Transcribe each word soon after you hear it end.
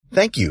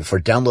Thank you for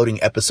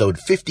downloading episode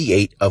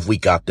 58 of We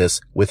Got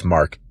This with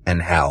Mark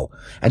and Hal.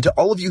 And to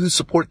all of you who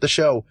support the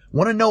show,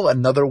 want to know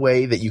another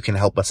way that you can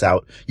help us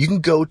out? You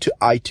can go to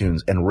iTunes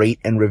and rate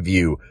and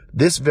review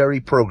this very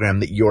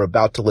program that you're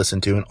about to listen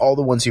to and all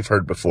the ones you've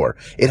heard before.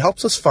 It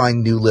helps us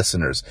find new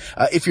listeners.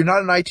 If you're not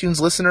an iTunes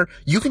listener,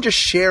 you can just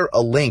share a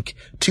link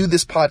to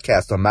this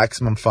podcast on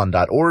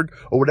MaximumFun.org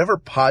or whatever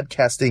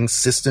podcasting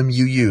system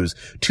you use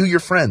to your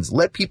friends.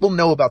 Let people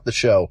know about the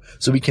show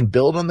so we can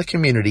build on the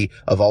community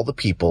of all the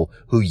people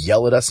who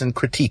yell at us and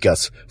critique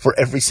us for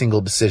every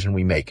single decision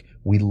we make.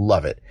 We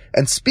love it.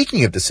 And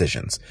speaking of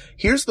decisions,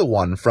 here's the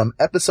one from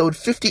episode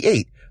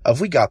 58 of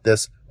We Got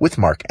This with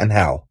Mark and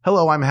Hal.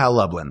 Hello, I'm Hal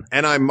Lublin.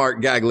 And I'm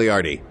Mark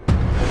Gagliardi.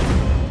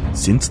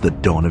 Since the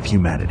dawn of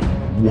humanity,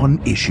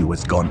 one issue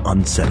has gone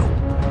unsettled.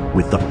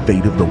 With the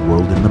fate of the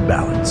world in the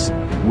balance,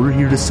 we're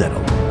here to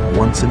settle,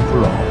 once and for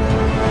all.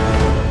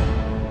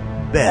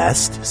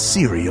 Best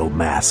Cereal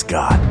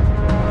Mascot.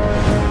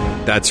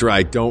 That's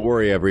right. Don't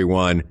worry,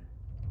 everyone.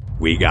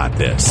 We got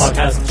this.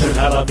 Podcast should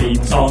have a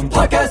theme song.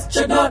 Podcast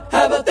should not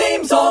have a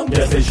theme song.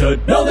 Yes, they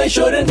should. No, they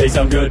shouldn't. They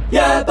sound good.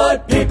 Yeah,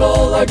 but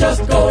people are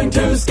just going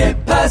to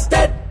skip past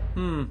it.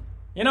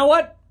 You know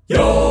what?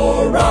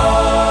 You're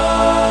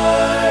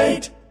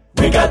right.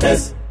 We got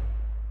this.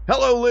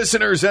 Hello,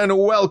 listeners, and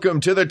welcome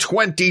to the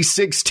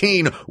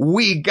 2016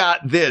 We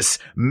Got This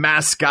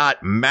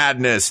Mascot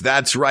Madness.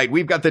 That's right.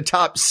 We've got the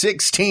top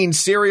 16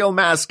 cereal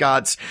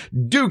mascots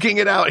duking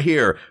it out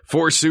here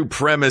for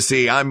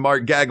supremacy. I'm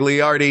Mark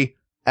Gagliardi.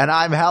 And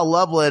I'm Hal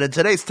Lublin, and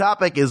today's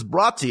topic is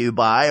brought to you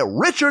by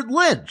Richard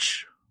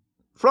Lynch.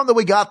 From the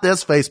We Got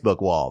This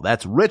Facebook wall,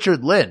 that's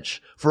Richard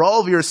Lynch. For all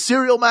of your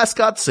cereal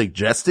mascot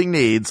suggesting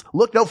needs,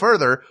 look no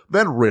further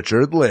than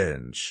Richard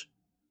Lynch.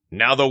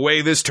 Now, the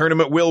way this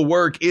tournament will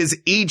work is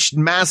each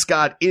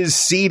mascot is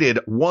seeded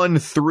 1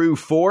 through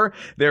 4.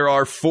 There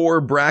are 4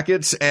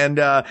 brackets, and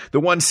the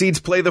 1 seeds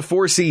play the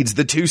 4 seeds.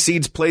 The 2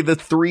 seeds play the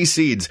 3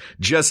 seeds,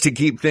 just to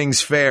keep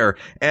things fair.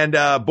 And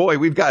boy,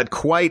 we've got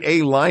quite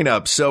a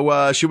lineup.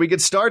 So should we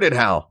get started,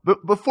 Hal?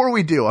 But before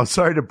we do, I'm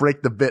sorry to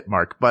break the bit,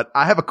 Mark, but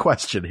I have a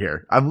question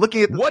here. I'm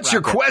looking at this What's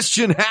bracket. your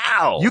question,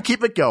 Hal? You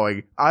keep it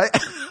going. I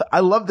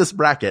love this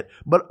bracket,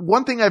 but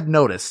one thing I've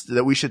noticed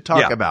that we should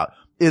talk about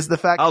is the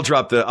fact I'll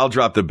drop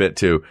the bit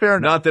too. Fair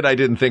enough. Not that I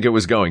didn't think it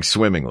was going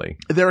swimmingly.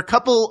 There are a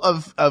couple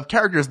of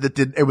characters that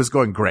it was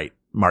going great.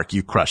 Mark,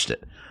 you crushed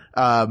it.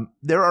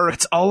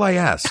 That's all I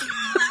ask.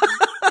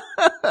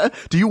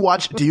 Do you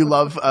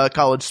love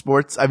college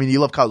sports? I mean, you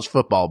love college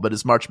football, but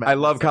it's March Madness. I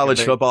love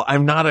college football.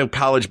 I'm not a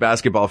college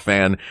basketball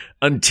fan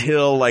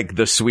until like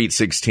the Sweet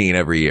 16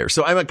 every year.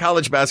 So I'm a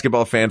college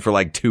basketball fan for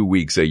like 2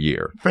 weeks a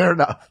year. Fair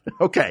enough.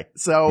 Okay.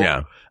 So,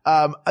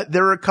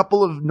 there are a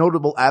couple of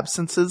notable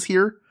absences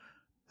here.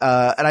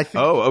 And I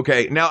think. Oh,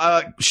 okay.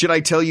 Now, should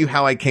I tell you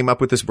how I came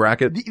up with this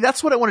bracket?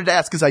 That's what I wanted to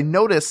ask, because I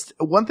noticed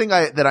one thing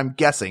that I'm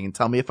guessing, and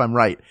tell me if I'm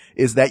right,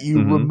 is that you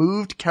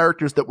removed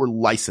characters that were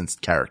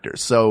licensed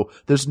characters. So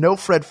there's no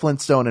Fred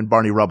Flintstone and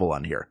Barney Rubble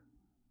on here.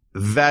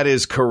 That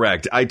is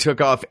correct. I took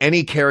off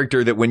any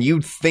character that when you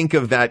think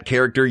of that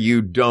character,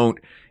 you don't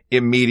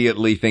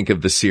immediately think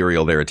of the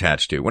cereal they're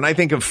attached to. When I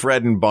think of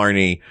Fred and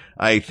Barney,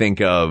 I think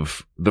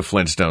of the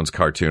Flintstones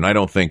cartoon. I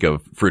don't think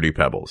of Fruity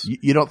Pebbles.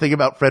 You don't think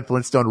about Fred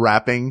Flintstone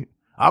rapping?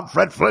 I'm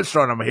Fred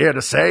Flintstone. I'm here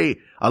to say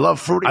I love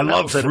Fruity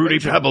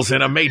Pebbles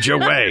in a major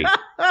way.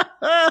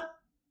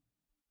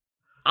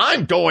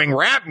 I'm doing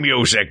rap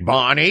music,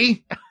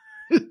 Barney.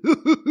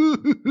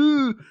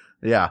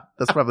 Yeah,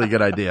 that's probably a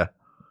good idea.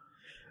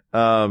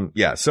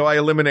 So I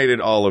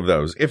eliminated all of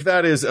those. If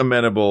that is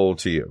amenable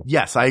to you.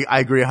 Yes, I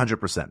agree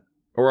 100%.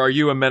 Or are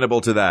you amenable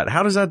to that?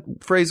 How does that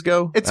phrase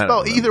go? It's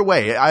both. Either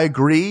way, I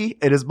agree.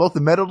 It is both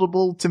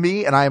amenable to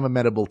me and I am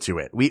amenable to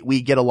it.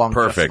 We get along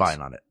just fine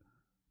on it.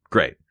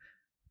 Great.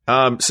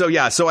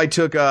 So I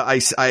took,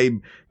 I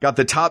got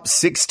the top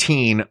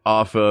 16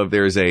 off of,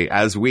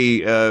 as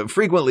we,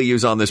 frequently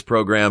use on this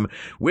program,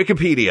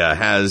 Wikipedia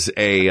has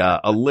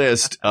a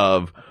list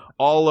of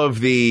all of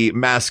the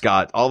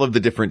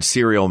different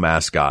cereal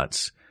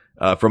mascots,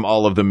 from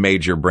all of the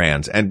major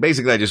brands. And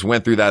basically I just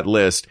went through that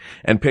list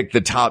and picked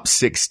the top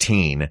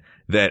 16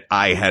 that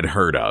I had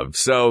heard of.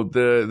 So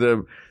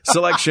the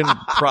selection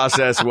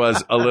process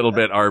was a little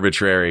bit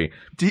arbitrary.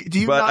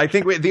 I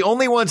think the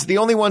only ones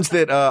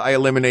that, I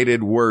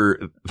eliminated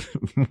were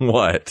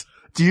what?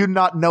 Do you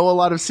not know a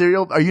lot of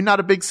cereal? Are you not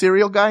a big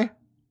cereal guy?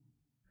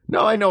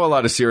 No, I know a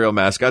lot of cereal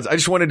mascots. I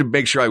just wanted to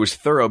make sure I was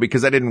thorough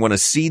because I didn't want to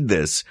seed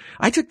this.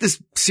 I took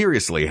this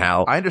seriously,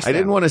 Hal. I understand. I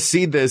didn't want to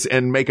seed this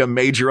and make a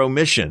major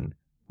omission.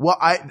 Well,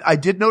 I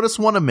did notice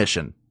one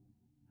omission.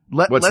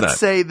 Let's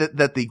say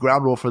that the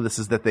ground rule for this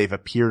is that they've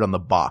appeared on the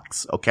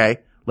box. Okay.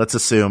 Let's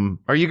assume.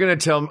 Are you going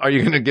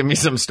to give me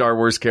some Star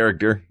Wars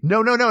character?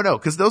 No.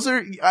 Cause those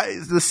are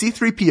the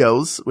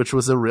C-3POs, which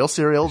was a real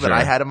cereal that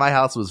I had in my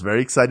house, was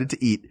very excited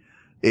to eat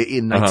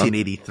in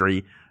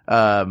 1983.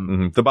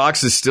 The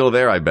box is still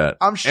there, I bet.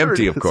 I'm sure.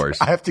 Empty, of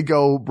course. I have to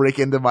go break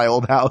into my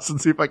old house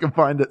and see if I can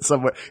find it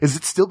somewhere. Is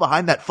it still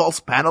behind that false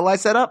panel I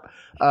set up?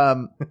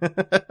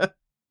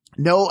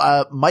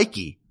 No,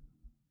 Mikey.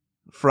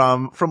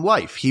 from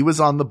life. He was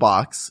on the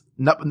box,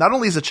 not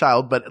only as a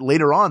child, but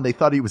later on they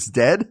thought he was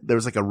dead. There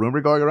was like a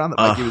rumor going around that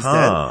Mikey was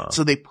dead.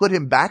 So they put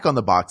him back on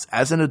the box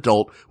as an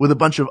adult with a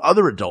bunch of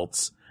other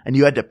adults, and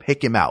you had to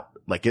pick him out.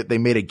 Like they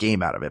made a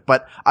game out of it.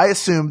 But I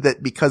assume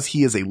that because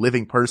he is a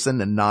living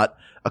person and not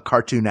a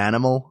cartoon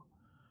animal,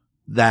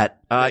 that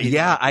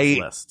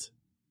list.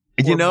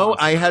 You know,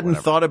 I hadn't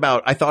thought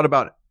about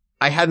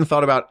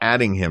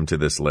adding him to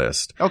this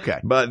list. Okay.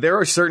 But there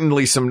are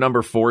certainly some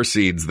number 4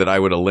 seeds that I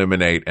would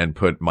eliminate and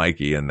put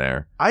Mikey in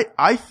there.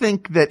 I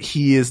think that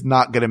he is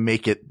not going to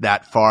make it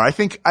that far. I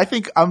think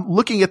I'm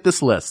looking at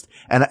this list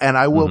and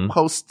I will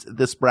post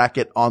this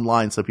bracket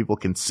online so people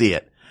can see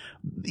it.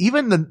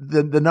 Even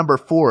the number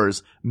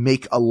 4s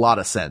make a lot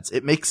of sense.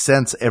 It makes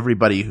sense,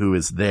 everybody who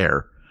is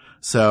there.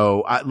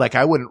 So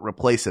I wouldn't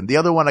replace him. The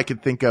other one I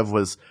could think of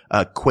was,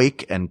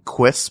 Quake and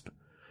Quisp,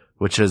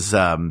 which is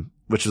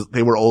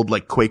they were old,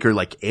 like Quaker,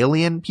 like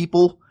alien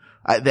people.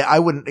 I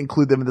wouldn't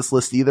include them in this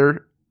list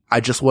either. I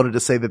just wanted to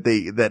say that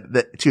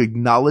that to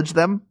acknowledge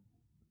them.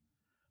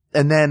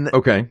 And then,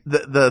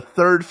 the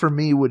third for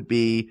me would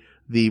be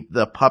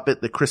the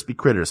puppet, the Crispy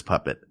Critters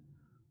puppet,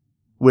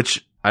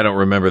 which I don't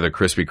remember the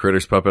Crispy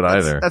Critters puppet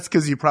either. That's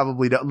because you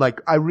probably don't. Like,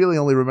 I really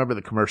only remember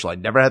the commercial. I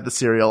never had the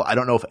cereal. I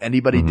don't know if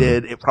anybody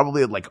did. It probably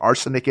had like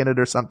arsenic in it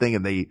or something,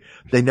 and they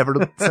never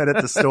sent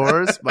it to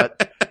stores.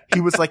 But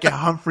he was like a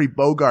Humphrey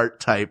Bogart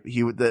type.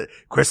 The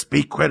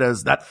Crispy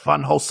Critters, that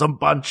fun, wholesome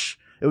bunch.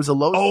 It was a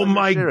low. Oh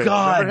my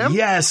God!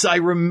 Yes, I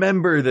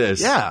remember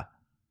this. Yeah.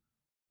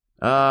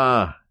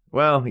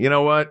 Well, you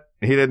know what?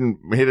 He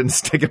didn't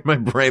stick in my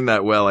brain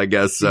that well, I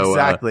guess. So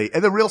exactly.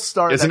 And the real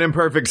star. It's an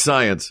imperfect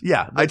science.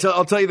 Yeah.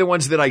 I'll tell you the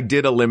ones that I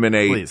did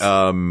eliminate,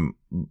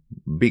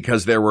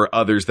 because there were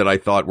others that I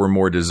thought were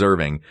more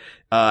deserving.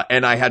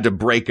 And I had to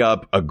break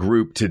up a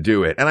group to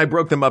do it. And I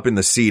broke them up in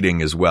the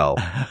seeding as well.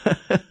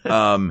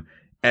 And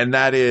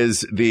that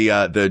is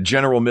the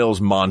General Mills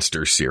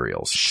monster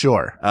cereals.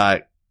 Sure.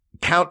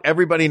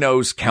 Everybody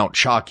knows Count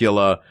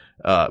Chocula,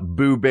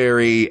 Boo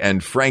Berry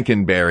and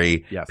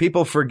Frankenberry. Yes.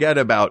 People forget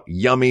about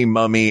Yummy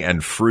Mummy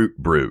and Fruit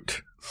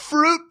Brute.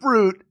 Fruit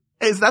Brute?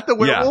 Is that the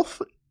werewolf?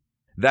 Yeah.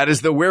 That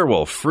is the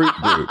werewolf, Fruit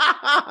Brute. So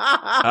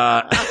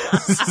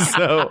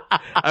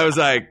I was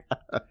like,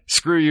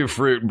 screw you,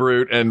 Fruit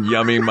Brute and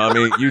Yummy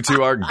Mummy. You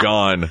two are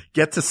gone.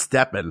 Get to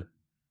steppin'.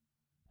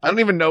 I don't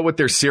even know what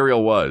their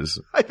cereal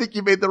was. I think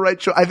you made the right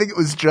choice. I think it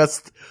was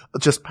just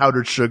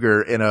powdered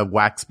sugar in a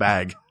wax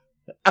bag.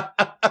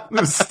 It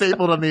was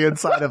stapled on the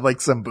inside of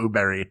like some Boo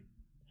Berry.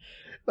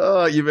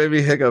 Oh, you made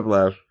me hiccup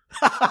laugh.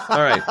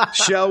 All right.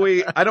 Shall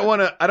we? I don't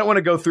want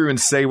to go through and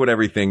say what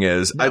everything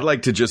is. No. I'd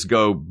like to just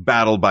go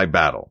battle by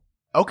battle.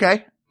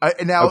 Okay.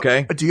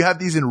 Do you have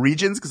these in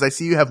regions? Because I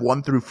see you have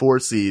 1 through 4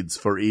 seeds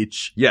for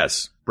each.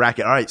 Yes.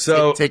 Bracket. All right.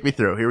 So take me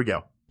through. Here we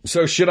go.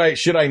 So should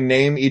I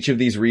name each of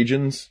these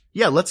regions?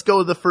 Yeah. Let's go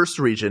with the first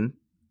region.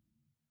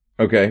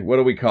 Okay. What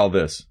do we call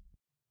this?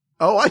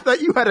 Oh, I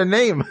thought you had a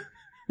name.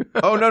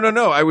 Oh,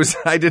 no.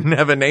 I didn't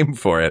have a name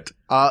for it.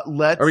 Are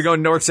we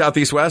going north, south,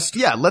 east, west?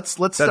 Yeah, let's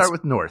start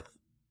with north.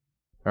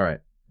 All right.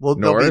 Well,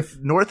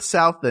 north,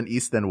 south, then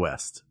east, then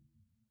west.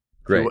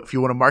 Great. If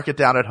you want to mark it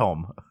down at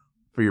home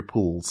for your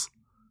pools.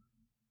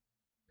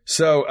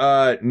 So,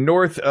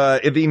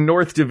 the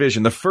North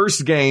Division, the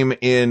first game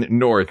in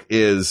North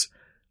is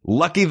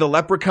Lucky the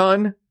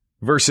Leprechaun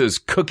versus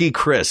Cookie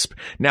Crisp.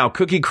 Now,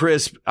 Cookie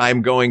Crisp,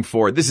 I'm going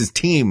for, this is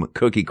Team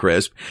Cookie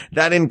Crisp.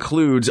 That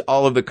includes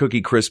all of the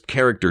Cookie Crisp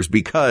characters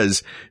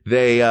because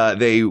they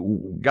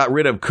got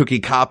rid of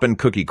Cookie Cop and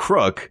Cookie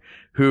Crook,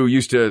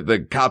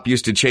 the cop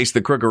used to chase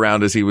the crook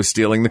around as he was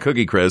stealing the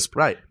Cookie Crisp.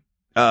 Right.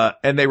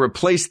 And they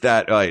replaced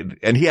that,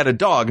 and he had a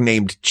dog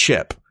named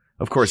Chip.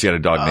 Of course he had a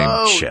dog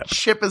named Chip.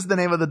 Chip is the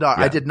name of the dog.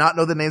 Yeah. I did not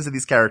know the names of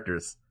these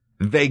characters.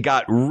 They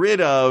got rid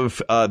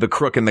of, the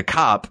crook and the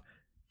cop.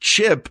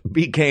 Chip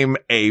became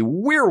a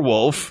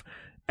werewolf,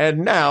 and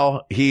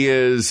now he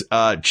is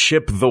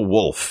Chip the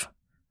Wolf.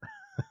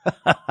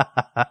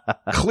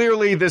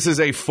 Clearly, this is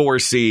a 4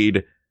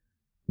 seed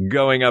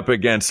going up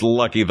against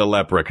Lucky the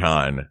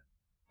Leprechaun,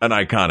 an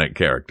iconic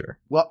character.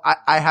 Well,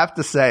 I have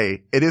to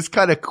say, it is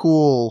kind of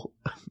cool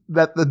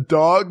that the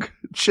dog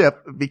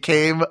Chip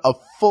became a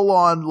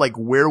full-on like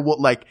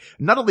werewolf, like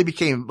not only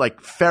became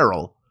like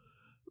feral,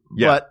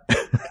 yeah.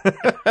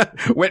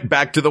 But went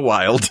back to the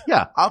wild.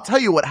 Yeah. I'll tell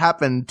you what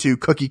happened to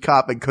Cookie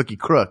Cop and Cookie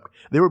Crook.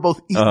 They were both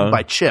eaten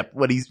by Chip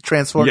when he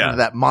transformed into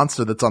that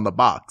monster that's on the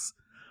box.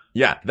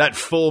 Yeah. That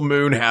full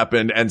moon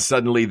happened and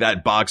suddenly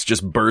that box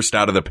just burst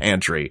out of the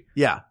pantry.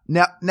 Yeah.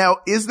 Now,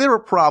 is there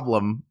a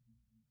problem?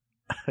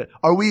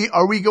 Are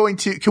we going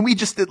to, can we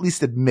just at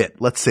least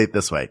admit, let's say it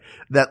this way,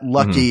 that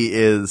Lucky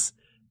is,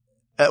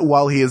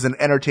 while he is an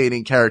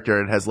entertaining character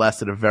and has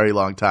lasted a very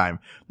long time,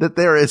 that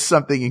there is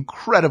something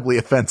incredibly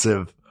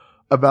offensive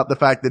about the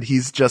fact that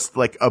he's just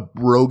like a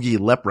brogy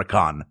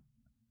leprechaun.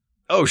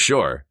 Oh,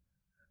 sure.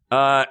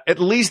 At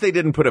least they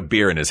didn't put a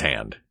beer in his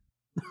hand.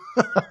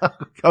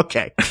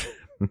 Okay.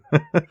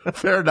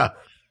 Fair enough.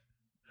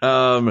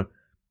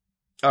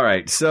 All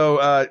right.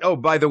 So,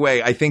 by the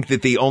way, I think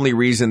that the only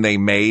reason they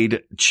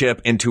made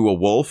Chip into a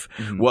wolf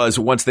was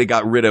once they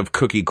got rid of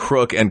Cookie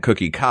Crook and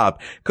Cookie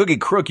Cop. Cookie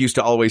Crook used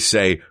to always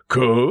say,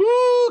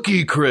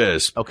 Cookie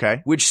Crisp.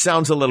 Okay. Which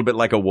sounds a little bit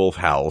like a wolf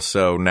howl.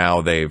 So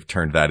now they've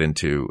turned that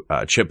into,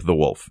 Chip the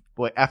Wolf.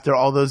 Boy, after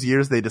all those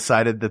years, they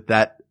decided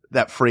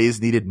that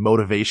phrase needed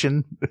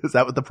motivation. Is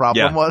that what the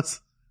problem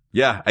was?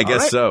 Yeah, I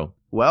guess so.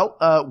 Well,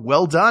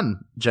 well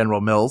done,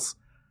 General Mills.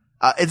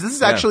 This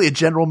is actually a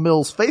General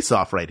Mills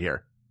face-off right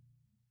here.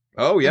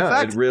 Oh yeah,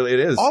 In fact, it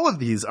is. All of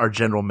these are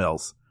General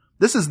Mills.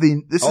 This is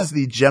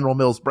the General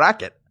Mills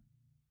bracket.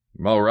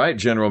 All right,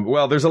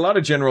 well, there's a lot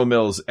of General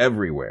Mills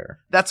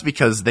everywhere. That's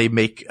because they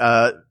make,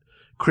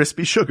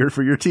 crispy sugar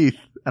for your teeth.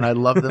 And I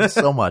love them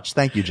so much.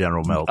 Thank you,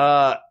 General Mills.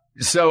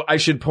 So I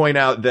should point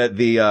out that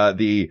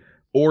the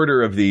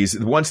order of these,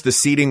 once the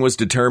seating was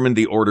determined,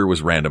 the order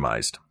was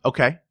randomized.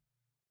 Okay.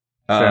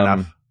 Fair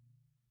enough.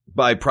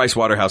 By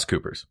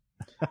PricewaterhouseCoopers.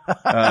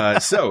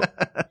 So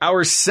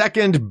our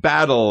second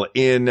battle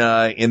in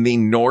the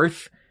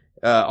North,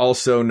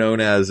 also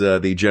known as,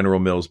 the General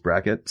Mills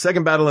bracket.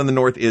 Second battle in the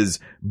North is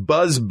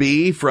Buzz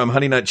Bee from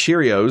Honey Nut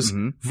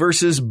Cheerios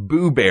versus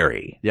Boo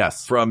Berry.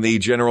 Yes. From the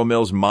General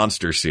Mills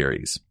Monster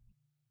series.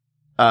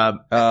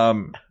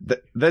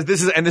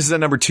 This is a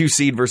number 2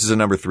 seed versus a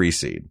number 3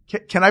 seed.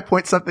 Can I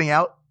point something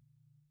out?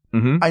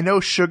 I know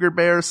Sugar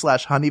Bear /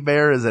 Honey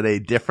Bear is at a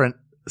different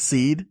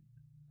seed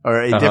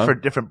or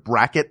a different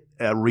bracket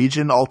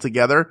region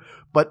altogether.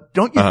 But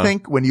don't you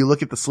think when you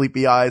look at the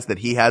sleepy eyes that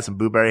he has and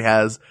Boo Berry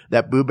has,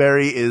 that Boo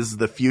Berry is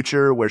the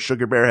future where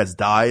Sugar Bear has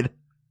died?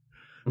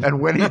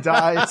 And when he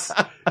dies,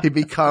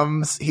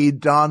 he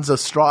dons a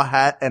straw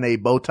hat and a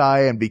bow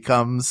tie and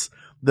becomes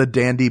the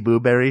dandy Boo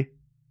Berry.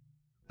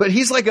 But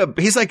he's like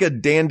a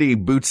dandy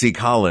Bootsy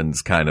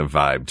Collins kind of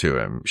vibe to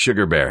him.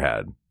 Sugar Bear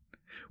had.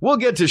 We'll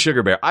get to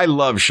Sugar Bear. I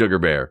love Sugar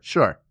Bear.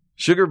 Sure.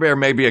 Sugar Bear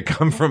may be a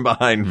come from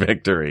behind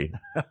victory.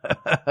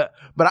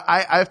 But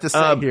I have to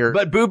say here.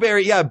 But Boo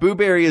Berry, Boo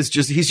Berry he's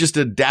just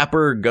a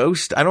dapper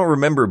ghost. I don't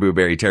remember Boo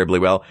Berry terribly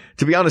well.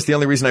 To be honest, the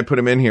only reason I put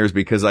him in here is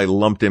because I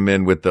lumped him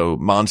in with the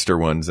monster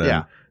ones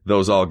and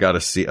those all got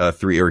a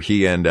 3, or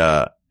he and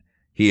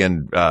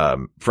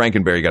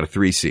Frankenberry got a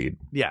 3 seed.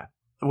 Yeah.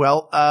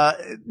 Well,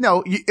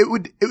 no,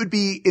 it would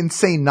be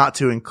insane not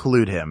to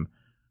include him.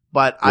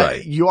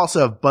 But you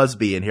also have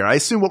Buzzbee in here. I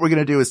assume what we're going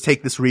to do is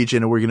take this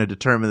region and we're going to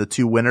determine the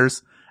 2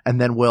 winners,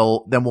 and then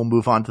we'll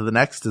move on to the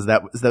next. Is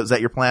that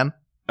your plan?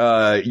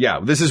 Yeah,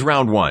 this is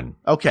round 1.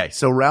 Okay.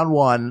 So round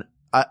 1,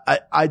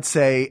 I'd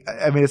say,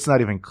 I mean, it's not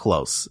even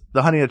close.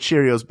 The Honey Nut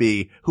Cheerios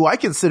Bee, who I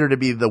consider to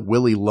be the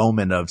Willy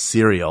Loman of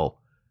cereal,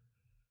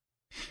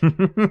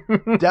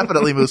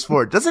 definitely moves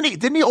forward.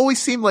 Didn't he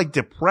always seem like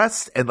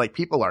depressed and like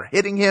people are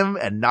hitting him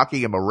and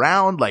knocking him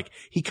around? Like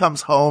he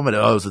comes home and, it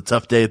was a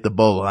tough day at the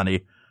bowl,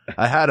 honey.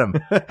 I had him.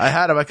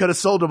 I could have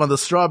sold him on the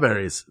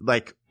strawberries.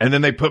 And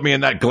then they put me in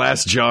that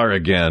glass jar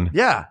again.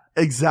 Yeah,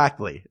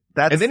 exactly.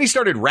 And then he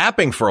started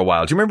rapping for a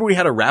while. Do you remember when he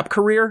had a rap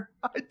career?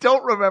 I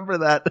don't remember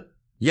that.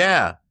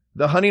 Yeah.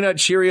 The Honey Nut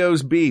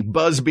Cheerios Bee,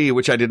 Buzz Bee,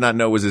 which I did not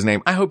know was his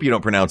name. I hope you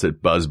don't pronounce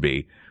it Buzz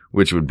Bee,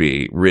 which would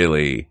be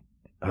really,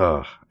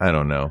 I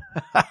don't know.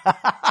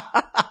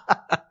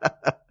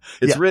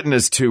 It's written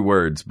as 2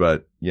 words,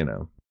 but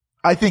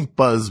I think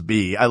Buzz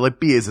Bee. I like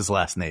B is his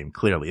last name,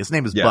 clearly. His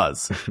name is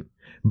Buzz.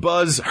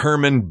 Buzz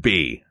Herman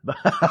B.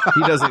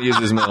 He doesn't use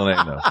his middle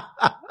name though.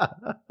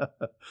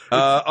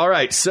 All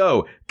right.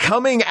 So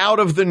coming out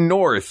of the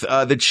North,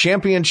 the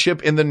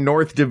championship in the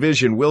North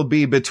Division will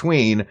be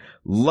between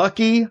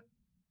Lucky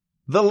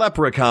the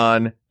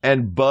Leprechaun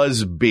and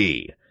Buzz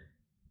B.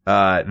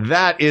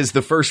 That is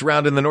the first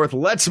round in the North.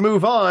 Let's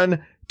move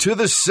on to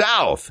the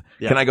South.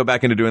 Yeah. Can I go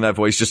back into doing that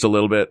voice just a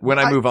little bit when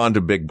I move on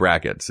to big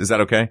brackets? Is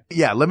that okay?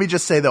 Yeah. Let me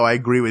just say though, I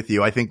agree with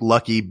you. I think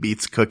Lucky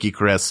beats Cookie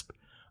Crisp.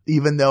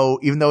 Even though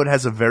it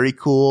has a very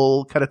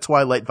cool kind of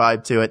Twilight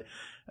vibe to it.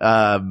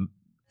 And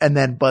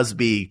then Buzz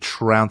Bee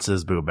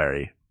trounces Boo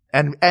Berry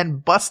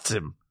and busts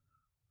him.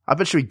 I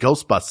bet you he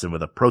ghost busts him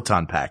with a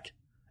proton pack.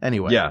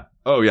 Anyway. Yeah.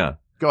 Oh yeah.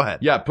 Go ahead.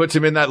 Yeah. Puts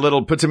him in that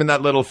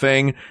little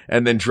thing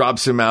and then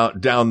drops him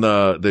out down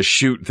the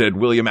chute that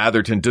William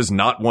Atherton does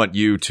not want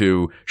you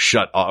to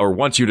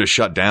wants you to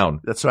shut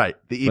down. That's right.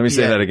 The EPA. Let me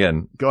say that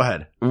again. Go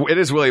ahead. It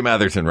is William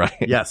Atherton, right?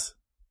 Yes.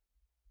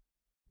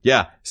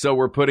 Yeah. So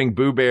we're putting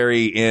Boo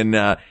Berry in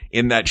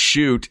that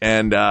chute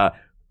and,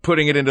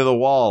 putting it into the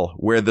wall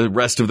where the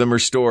rest of them are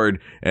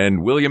stored.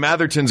 And William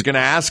Atherton's going to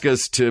ask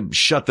us to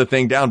shut the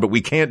thing down, but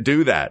we can't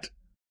do that.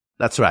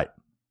 That's right.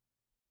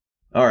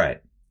 All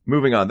right.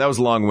 Moving on. That was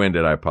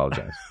long-winded. I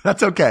apologize.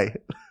 That's okay.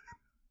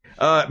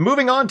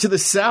 Moving on to the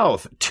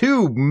South,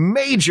 2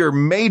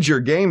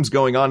 major games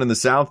going on in the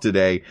South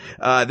today.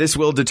 This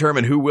will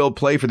determine who will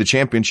play for the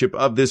championship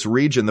of this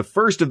region. The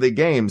first of the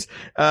games,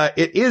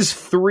 it is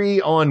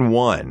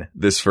 3-on-1,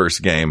 this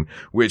first game,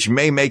 which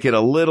may make it a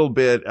little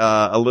bit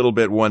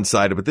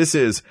one-sided, but this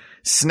is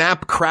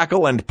Snap,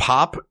 Crackle, and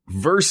Pop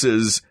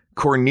versus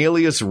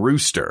Cornelius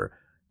Rooster,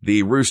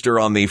 the rooster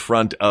on the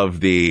front of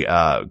the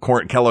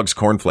Kellogg's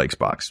Cornflakes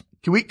box.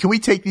 Can we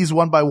take these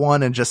one by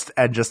one and just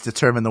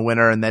determine the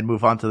winner and then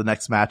move on to the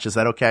next match? Is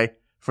that okay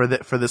for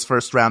this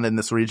first round in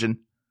this region?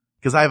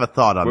 Because I have a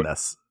thought on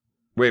this.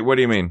 Wait, what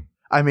do you mean?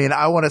 I mean,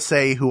 I want to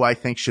say who I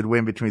think should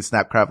win between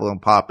Snap, Crackle,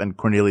 and Pop and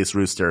Cornelius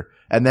Rooster,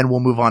 and then we'll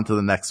move on to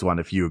the next one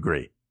if you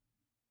agree.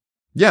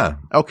 Yeah.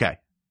 Okay.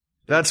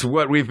 That's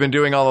what we've been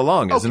doing all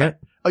along, isn't it?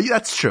 Oh, yeah,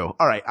 that's true.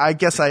 All right. I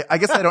guess I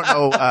don't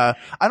know. I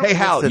don't Hey,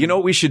 Hal, you know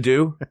what we should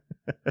do?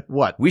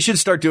 What? We should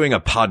start doing a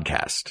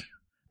podcast.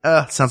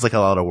 Sounds like a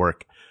lot of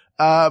work.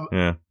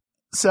 Yeah.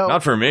 So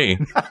not for me.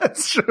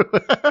 That's true.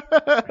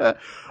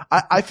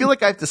 I feel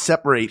like I have to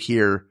separate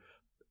here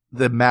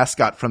the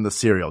mascot from the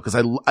cereal because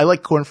I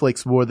like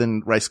cornflakes more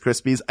than Rice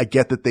Krispies. I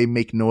get that they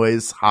make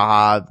noise.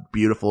 Ha,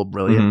 beautiful,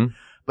 brilliant. Mm-hmm.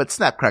 But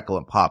Snap, Crackle,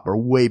 and Pop are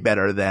way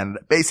better than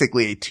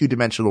basically a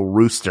two-dimensional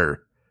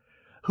rooster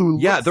who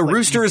looks the like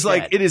rooster is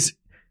dead. like,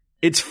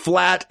 it's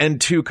flat and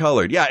two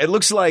colored. Yeah, it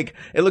looks like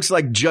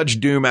Judge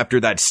Doom after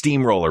that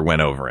steamroller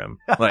went over him.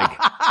 Like,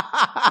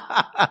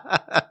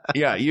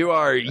 yeah, you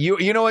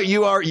know what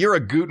you are? You're a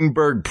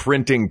Gutenberg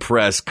printing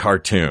press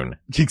cartoon.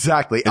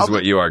 Exactly. Is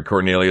what you are,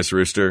 Cornelius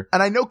Rooster.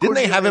 And I know Didn't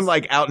they have him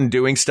like out and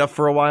doing stuff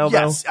for a while though?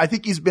 Yes, I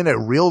think he's been a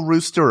real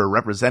rooster or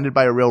represented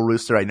by a real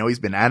rooster. I know he's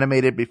been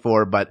animated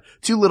before, but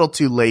too little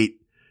too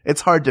late.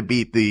 It's hard to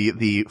beat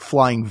the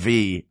flying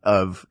V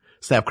of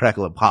Snap,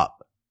 Crackle, and Pop.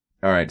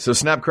 All right, so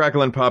Snap,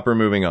 Crackle, and Pop are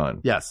moving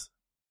on. Yes.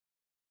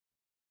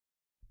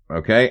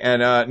 Okay,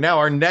 and now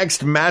our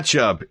next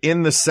matchup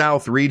in the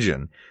South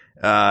region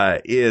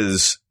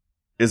is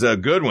a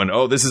good one.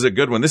 Oh, this is a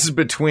good one. This is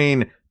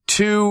between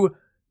two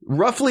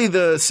roughly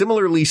the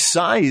similarly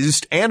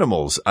sized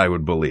animals, I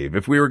would believe.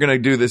 If we were going to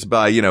do this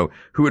by, who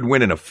would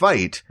win in a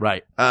fight.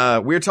 Right.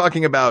 We're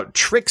talking about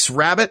Trix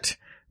Rabbit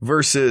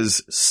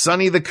versus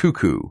Sonny the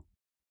Cuckoo.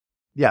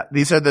 Yeah,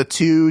 these are the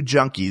two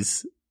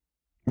junkies.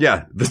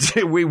 Yeah,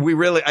 we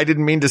really, I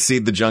didn't mean to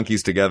seed the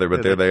junkies together,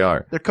 but there they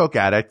are. They're coke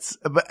addicts.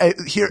 But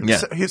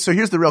so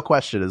here's the real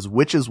question is,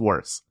 which is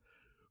worse?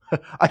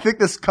 I think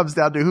this comes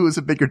down to who is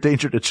a bigger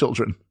danger to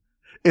children.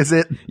 Is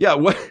it? Yeah,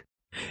 what?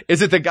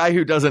 Is it the guy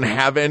who doesn't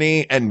have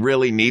any and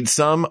really needs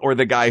some, or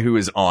the guy who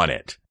is on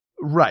it?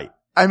 Right.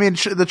 I mean,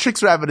 the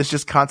Trix Rabbit is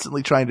just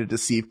constantly trying to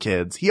deceive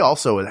kids. He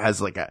also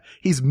has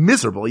he's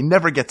miserable. He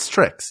never gets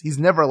tricks. He's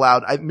never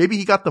allowed, maybe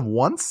he got them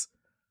once?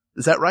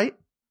 Is that right?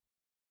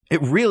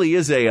 It really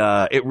is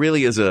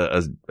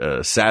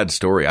a sad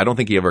story. I don't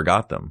think he ever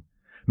got them.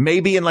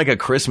 Maybe in like a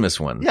Christmas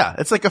one. Yeah.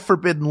 It's like a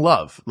forbidden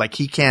love. Like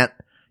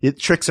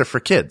tricks are for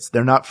kids.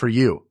 They're not for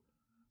you.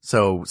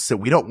 So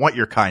we don't want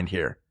your kind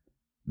here.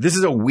 This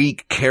is a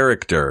weak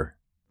character.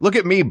 Look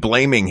at me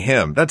blaming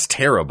him. That's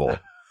terrible.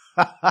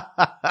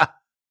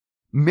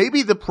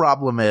 Maybe the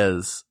problem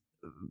is,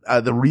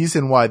 the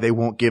reason why they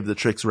won't give the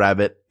Trix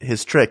Rabbit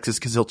his tricks is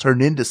because he'll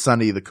turn into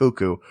Sonny the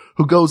Cuckoo,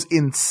 who goes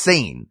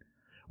insane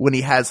when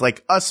he has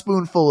like a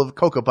spoonful of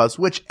Cocoa Puffs,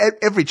 which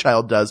every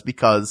child does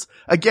because,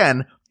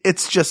 again,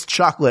 it's just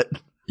chocolate.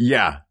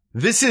 Yeah.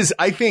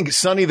 I think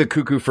Sonny the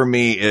Cuckoo for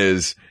me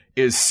is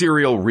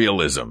cereal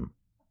realism.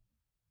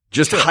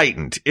 Just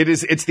heightened.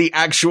 It's the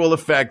actual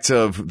effect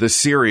of the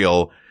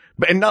cereal,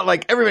 and not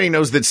like everybody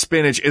knows that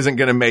spinach isn't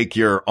going to make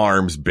your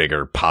arms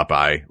bigger,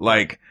 Popeye.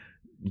 Like,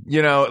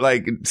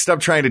 stop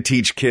trying to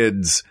teach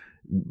kids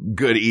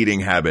good eating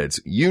habits.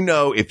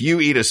 If you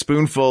eat a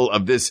spoonful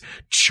of this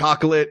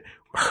chocolate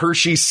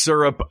Hershey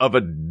syrup of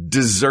a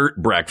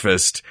dessert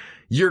breakfast,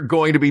 you're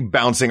going to be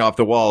bouncing off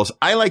the walls.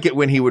 I like it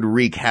when he would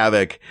wreak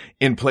havoc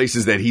in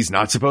places that he's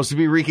not supposed to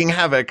be wreaking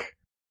havoc.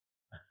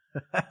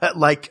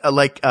 like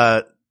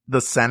the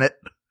Senate.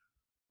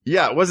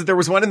 Yeah, there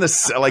was one in the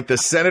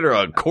Senate or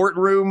a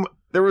courtroom?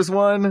 There was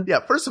one. Yeah,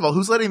 first of all,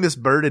 who's letting this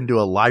bird into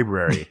a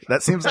library?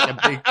 That seems like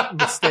a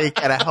big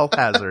mistake and a health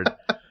hazard.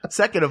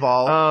 Second of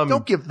all,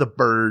 don't give the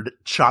bird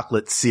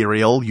chocolate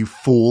cereal, you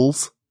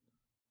fools.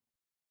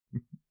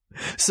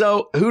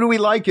 So, who do we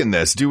like in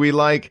this? Do we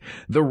like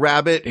the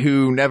rabbit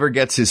who never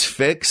gets his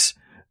fix?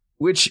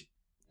 Which,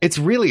 it's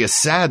really a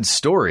sad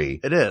story.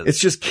 It is. It's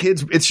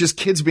just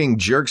kids being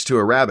jerks to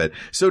a rabbit.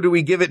 So do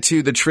we give it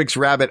to the Trix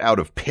Rabbit out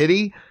of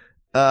pity?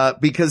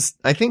 Because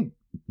I think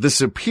the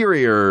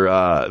superior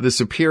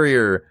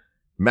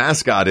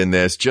mascot in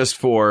this, just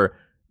for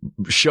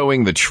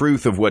showing the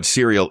truth of what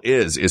cereal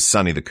is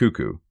Sonny the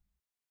Cuckoo.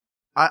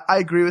 I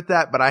agree with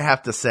that, but I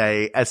have to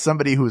say, as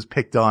somebody who was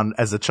picked on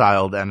as a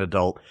child and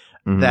adult,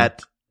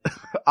 that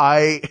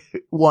I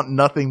want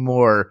nothing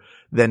more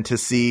than to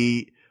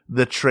see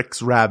the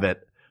Trix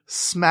Rabbit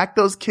smack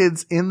those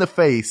kids in the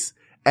face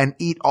and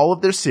eat all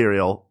of their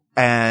cereal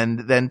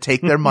and then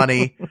take their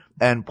money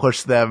and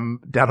push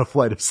them down a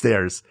flight of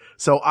stairs.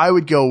 So I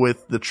would go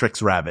with the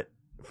Trix Rabbit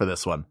for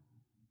this one.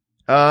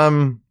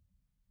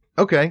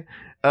 Okay.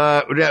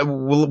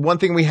 Well, one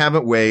thing we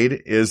haven't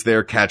weighed is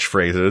their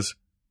catchphrases.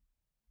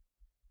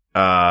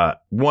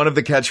 One of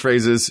the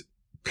catchphrases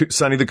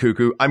Sonny the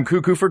Cuckoo, I'm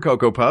cuckoo for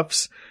Cocoa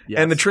Puffs. Yes.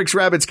 And the Tricks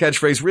Rabbit's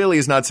catchphrase really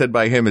is not said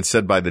by him, it's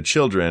said by the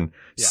children.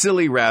 Yeah.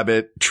 Silly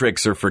rabbit,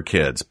 tricks are for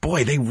kids.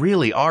 Boy, they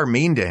really are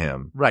mean to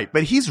him. Right,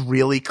 but he's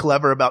really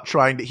clever about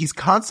he's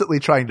constantly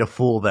trying to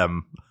fool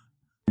them.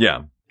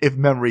 Yeah. If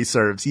memory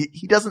serves.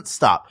 He doesn't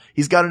stop.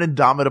 He's got an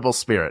indomitable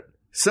spirit.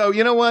 So,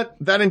 you know what?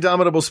 That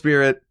indomitable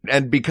spirit,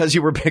 and because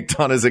you were picked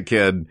on as a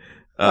kid,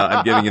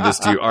 I'm giving you this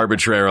to you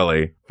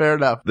arbitrarily. Fair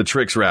enough. The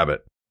Tricks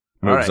Rabbit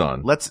moves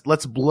on. Let's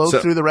blow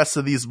through the rest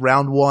of these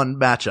round one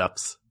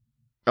matchups.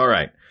 All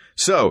right.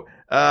 So,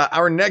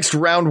 our next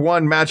round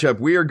one matchup,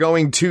 we are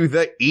going to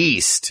the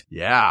East.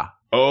 Yeah.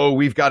 Oh,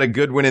 we've got a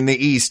good one in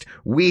the East.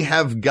 We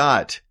have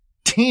got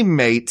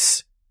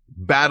teammates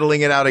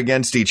battling it out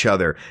against each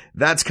other.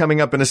 That's coming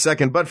up in a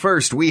second. But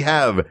first, we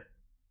have,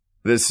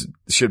 this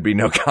should be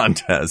no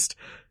contest,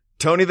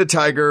 Tony the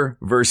Tiger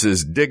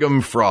versus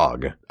Diggum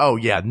Frog. Oh,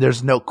 yeah.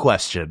 There's no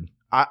question.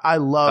 I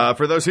love...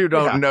 for those who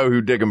don't know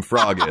who Diggum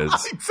Frog is.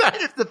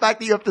 Exactly. It's the fact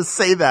that you have to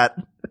say that.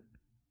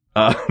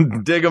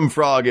 Diggum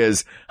Frog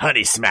is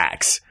Honey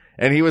Smacks.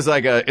 And he was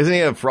like isn't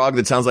he a frog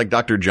that sounds like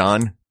Dr.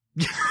 John?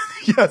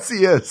 Yes,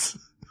 he is.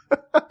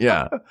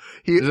 Yeah.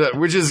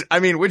 Which is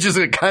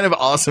a kind of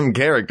awesome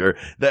character.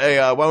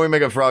 Why don't we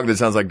make a frog that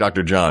sounds like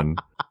Dr. John?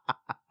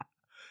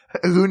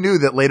 Who knew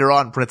that later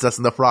on Princess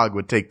and the Frog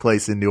would take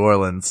place in New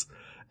Orleans?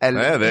 And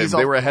yeah,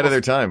 they were ahead of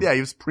their time. Yeah, he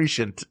was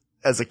prescient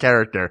as a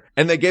character.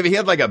 And he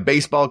had like a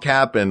baseball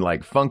cap and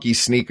like funky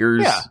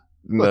sneakers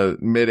in the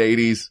mid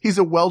 80s. He's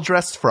a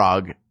well-dressed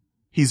frog.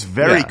 He's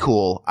very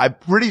cool. I'm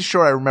pretty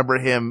sure I remember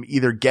him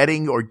either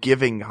getting or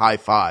giving high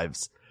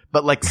fives,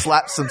 but like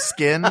slap some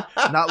skin,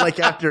 not like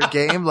after a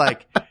game,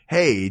 like,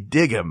 hey,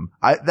 dig him.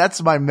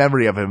 That's my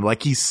memory of him.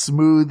 Like he's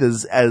smooth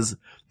as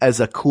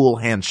a cool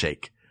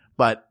handshake.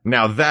 But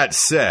now that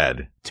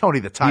said, Tony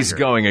the Tiger. He's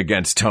going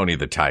against Tony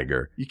the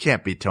Tiger. You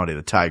can't beat Tony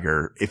the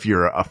Tiger if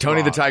you're a frog.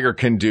 Tony the Tiger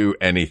can do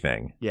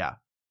anything. Yeah.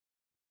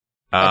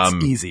 That's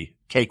easy.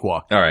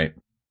 Cakewalk. All right.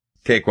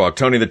 Cakewalk.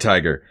 Tony the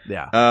Tiger.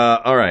 Yeah.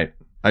 All right.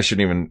 I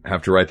shouldn't even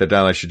have to write that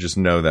down. I should just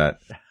know that.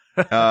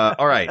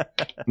 All right.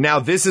 Now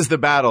this is the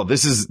battle.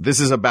 This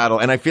is a battle.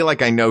 And I feel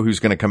like I know who's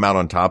going to come out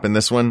on top in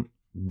this one,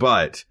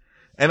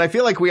 and I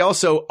feel like we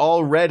also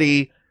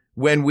already,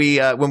 when we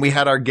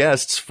had our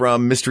guests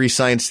from Mystery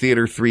Science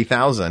Theater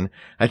 3000,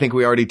 I think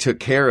we already took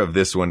care of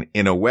this one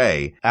in a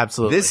way.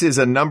 Absolutely. This is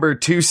a number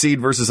 2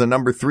 seed versus a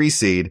number 3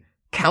 seed.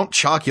 Count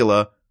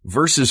Chocula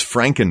versus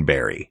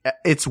Frankenberry.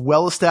 It's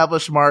well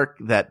established, Mark,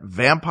 that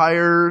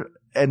Vampire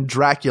and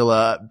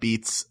Dracula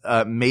beats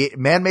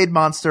Man-Made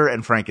Monster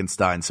and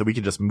Frankenstein, so we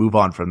can just move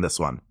on from this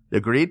one.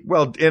 Agreed?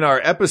 Well, in our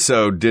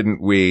episode,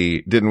 didn't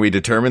we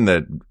determine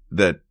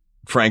that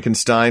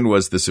Frankenstein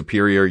was the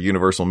superior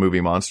Universal movie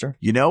monster?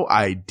 You know,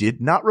 I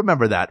did not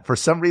remember that. For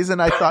some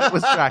reason, I thought it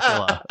was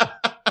Dracula.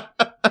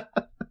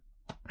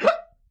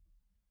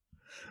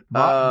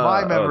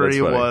 My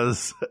memory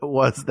was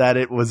that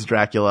it was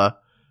Dracula,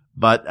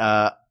 but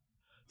I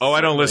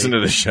don't listen to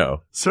the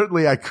show.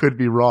 Certainly, I could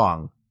be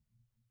wrong.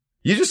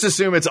 You just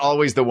assume it's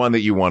always the one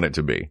that you want it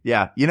to be.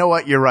 Yeah. You know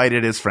what? You're right.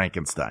 It is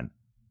Frankenstein.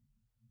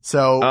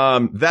 So,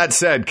 that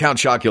said, Count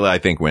Chocula, I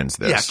think, wins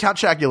this. Yeah, Count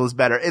Chocula is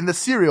better. In the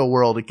cereal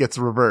world, it gets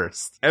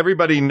reversed.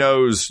 Everybody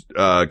knows,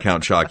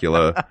 Count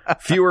Chocula.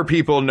 Fewer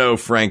people know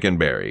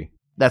Frankenberry.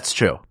 That's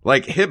true.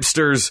 Like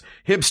hipsters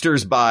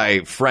buy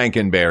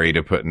Frankenberry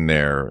to put in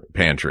their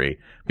pantry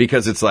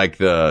because it's like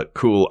the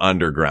cool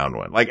underground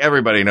one. Like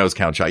everybody knows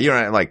Count Chocula.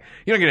 You're not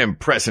going to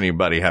impress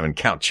anybody having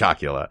Count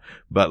Chocula,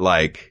 but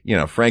like,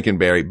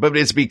 Frankenberry, but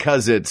it's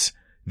because it's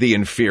the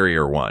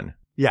inferior one.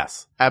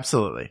 Yes,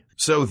 absolutely.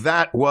 So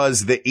that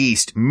was the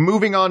East.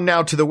 Moving on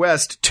now to the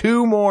West.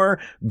 2 more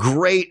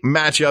great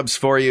matchups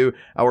for you.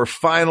 Our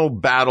final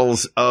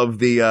battles of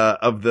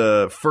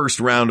the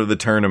first round of the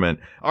tournament.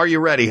 Are you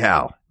ready,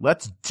 Hal?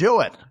 Let's do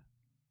it.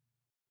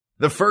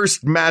 The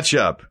first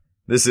matchup.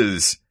 This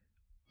is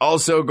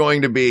also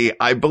going to be,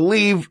 I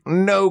believe,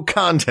 no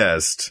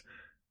contest.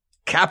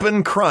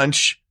 Cap'n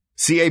Crunch,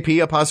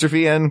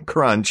 CAP'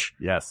 Crunch.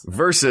 Yes.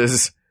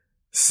 Versus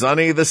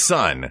Sonny the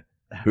Sun,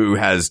 who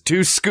has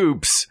 2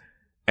 scoops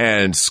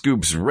and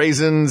scoops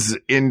raisins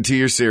into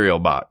your cereal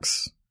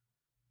box.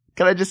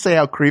 Can I just say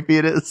how creepy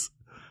it is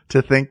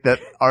to think that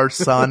our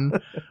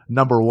son,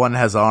 number 1,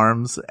 has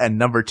arms, and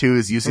number 2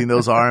 is using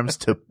those arms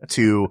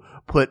to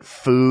put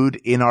food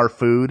in our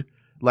food?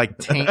 Like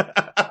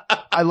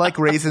I like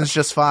raisins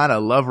just fine. I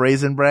love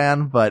Raisin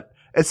Bran, but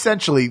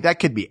essentially that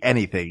could be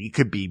anything. You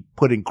could be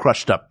putting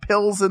crushed up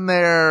pills in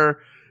there.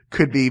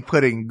 Could be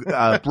putting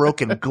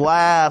broken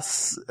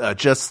glass. At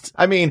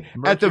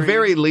the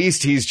very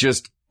least, he's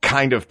just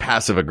kind of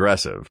passive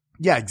aggressive.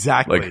 Yeah,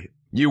 exactly. Like,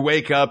 you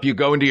wake up, you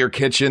go into your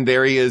kitchen,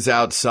 there he is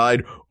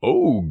outside.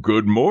 Oh,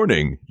 good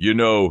morning. You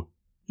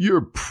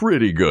you're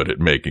pretty good at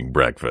making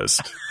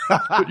breakfast,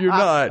 but you're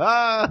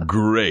not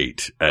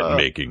great at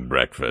making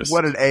breakfast.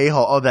 What an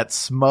a-hole. Oh, that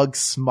smug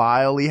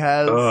smile he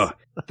has.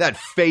 That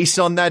face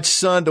on that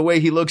sun, the way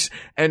he looks.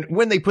 And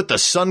when they put the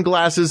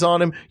sunglasses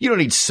on him, you don't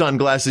need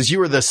sunglasses.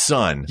 You are the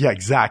sun. Yeah,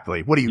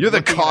 exactly. What are you? You're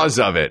the cause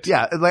of it.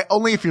 Yeah, like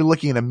only if you're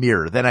looking in a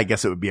mirror, then I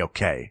guess it would be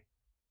okay.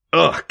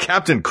 Ugh,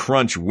 Captain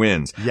Crunch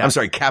wins. Yeah. I'm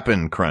sorry,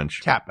 Cap'n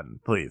Crunch. Cap'n,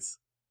 please.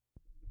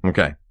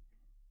 Okay.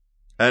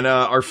 And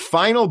our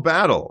final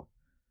battle,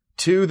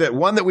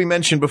 one that we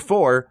mentioned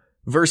before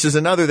versus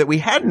another that we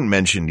hadn't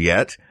mentioned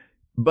yet,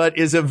 but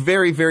is a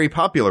very, very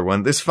popular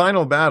one. This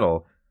final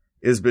battle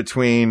is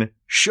between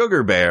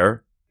Sugar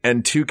Bear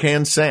and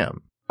Toucan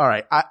Sam. All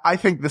right. I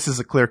think this is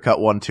a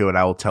clear-cut one, too, and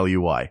I will tell you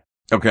why.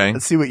 Okay.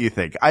 Let's see what you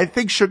think. I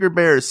think Sugar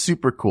Bear is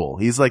super cool.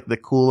 He's like the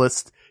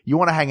coolest. You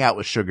want to hang out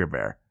with Sugar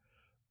Bear.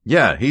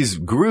 Yeah, he's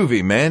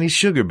groovy, man. He's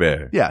Sugar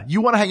Bear. Yeah,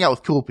 you want to hang out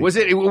with cool people.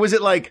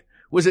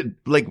 Was it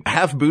like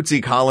half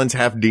Bootsy Collins,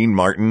 half Dean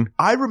Martin?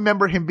 I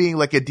remember him being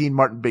like a Dean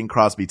Martin, Bing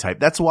Crosby type.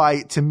 That's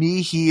why, to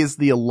me, he is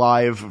the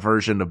alive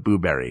version of Boo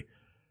Berry.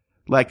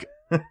 Like,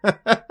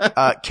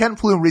 Ken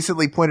Flume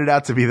recently pointed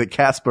out to me that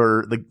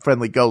Casper, the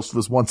friendly ghost,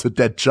 was once a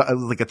dead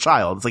like a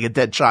child. It's like a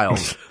dead child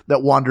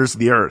that wanders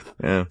the earth.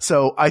 Yeah.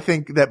 So I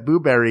think that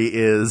Boo Berry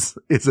is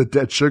a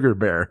dead Sugar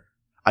Bear.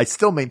 I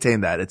still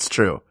maintain that. It's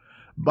true.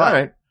 But all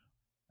right.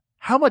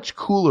 How much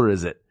cooler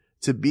is it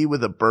to be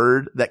with a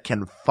bird that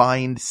can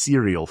find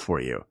cereal for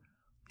you?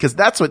 Because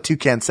that's what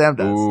Toucan Sam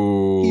does.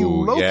 Ooh, he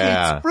locates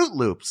yeah. Fruit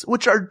Loops,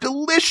 which are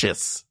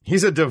delicious.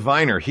 He's a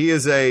diviner. He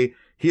is a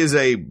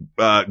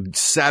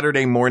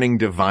Saturday morning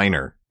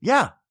diviner.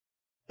 Yeah,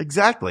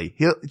 exactly.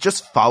 He'll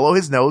just follow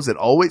his nose and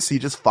always, so you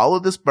just follow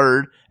this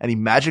bird and he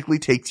magically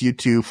takes you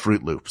to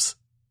Fruit Loops.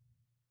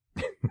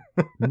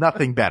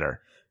 Nothing better.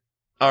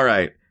 All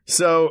right.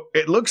 So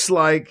it looks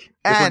like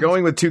if we're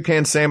going with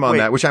Toucan Sam on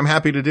that, which I'm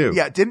happy to do.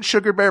 Yeah. Didn't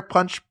Sugar Bear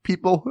punch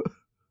people?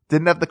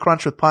 Didn't have the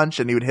crunch with punch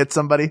and he would hit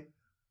somebody?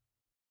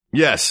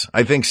 Yes,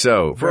 I think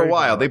so. For Very a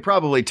while, violent. they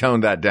probably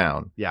toned that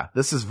down. Yeah.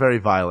 This is very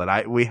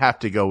violent. We have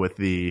to go with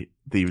the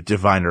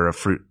diviner of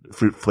fruit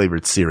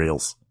flavored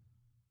cereals.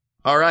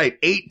 All right.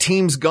 8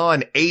 teams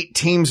gone. 8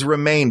 teams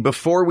remain.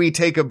 Before we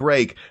take a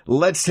break,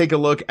 let's take a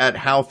look at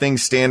how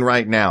things stand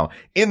right now.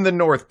 In the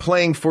North,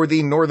 playing for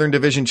the Northern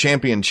Division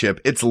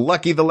Championship, it's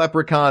Lucky the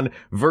Leprechaun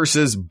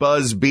versus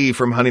Buzz Bee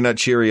from Honey Nut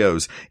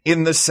Cheerios.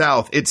 In the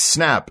South, it's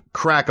Snap,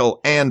 Crackle,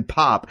 and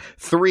Pop.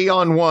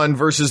 3-on-1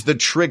 versus the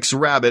Trix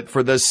Rabbit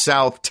for the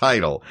South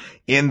title.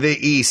 In the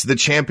East, the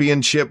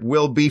championship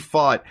will be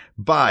fought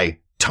by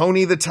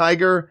Tony the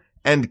Tiger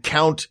and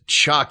Count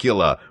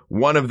Chocula.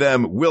 One of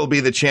them will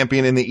be the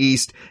champion in the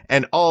East,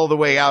 and all the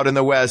way out in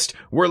the West,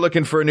 we're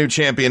looking for a new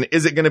champion.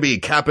 Is it going to be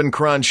Cap'n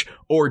Crunch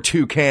or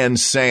Toucan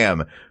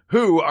Sam?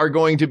 Who are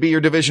going to be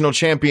your divisional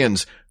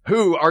champions?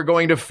 Who are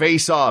going to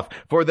face off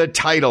for the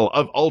title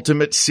of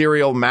Ultimate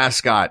Cereal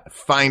Mascot?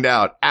 Find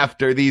out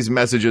after these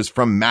messages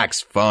from Max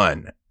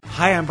Fun.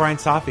 Hi, I'm Brian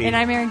Safi. And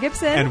I'm Erin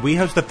Gibson. And we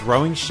host the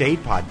Throwing Shade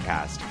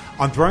podcast.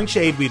 On Throwing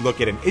Shade, we look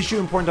at an issue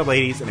important to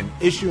ladies and an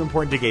issue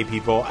important to gay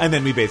people, and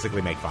then we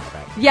basically make fun of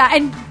it. Yeah,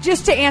 and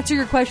just to answer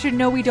your question,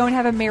 no, we don't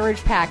have a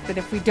marriage pact that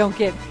if we don't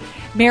get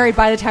married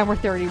by the time we're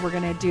 30, we're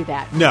going to do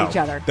that with each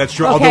other. That's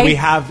true, okay? Although we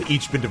have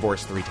each been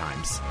divorced 3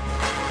 times.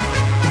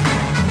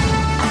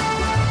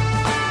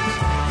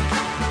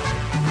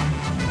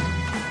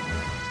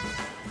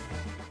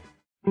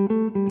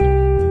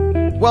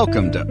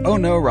 Welcome to Oh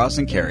No, Ross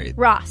and Carrie.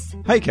 Ross.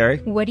 Hi, Carrie.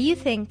 What do you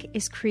think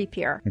is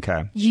creepier?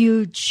 Okay.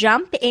 You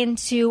jump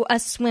into a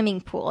swimming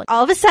pool.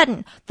 All of a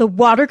sudden, the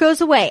water goes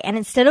away, and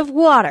instead of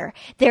water,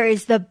 there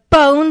is the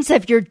bones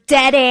of your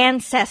dead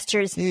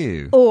ancestors.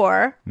 Ew.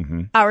 Or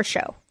our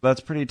show.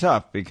 That's pretty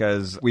tough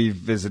because we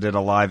visited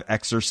a live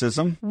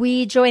exorcism.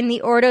 We joined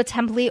the Ordo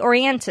Templi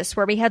Orientis,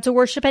 where we had to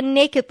worship a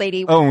naked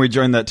lady. Oh, and we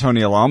joined that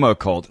Tony Alamo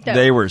cult.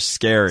 They were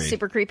scary.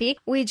 Super creepy.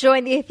 We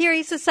joined the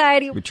Aetheri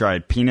Society. We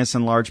tried penis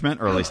enlargement,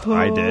 or at least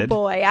I did. Oh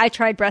boy, I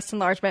tried breast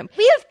enlargement.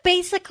 We have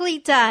basically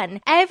done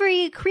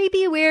every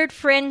creepy, weird,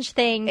 fringe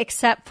thing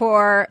except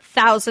for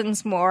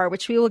thousands more,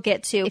 which we will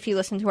get to if you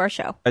listen to our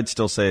show. I'd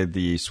still say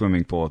the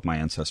swimming pool with my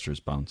ancestors'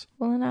 bones.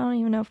 Well, then I don't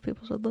even know if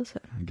people should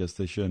listen. I guess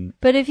they shouldn't.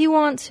 But if you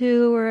want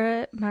to,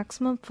 we're at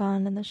Maximum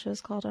Fun, and the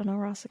show's called Oh No,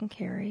 Ross and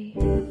Carrie.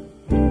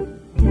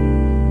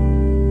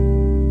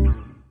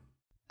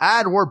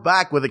 And we're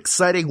back with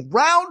exciting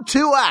round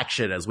 2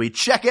 action as we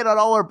check in on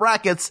all our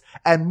brackets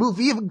and move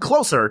even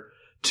closer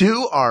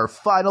to our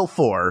final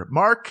 4.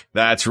 Mark?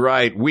 That's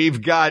right.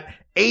 We've got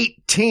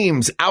 8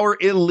 teams, our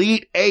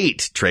Elite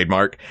 8,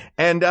 trademark.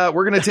 And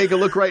we're going to take a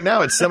look right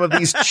now at some of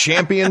these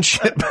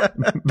championship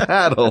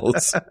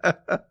battles.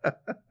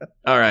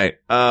 All right.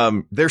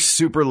 They're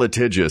super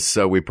litigious,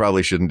 so we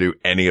probably shouldn't do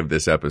any of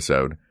this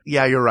episode.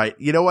 Yeah, you're right.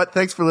 You know what?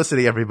 Thanks for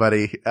listening,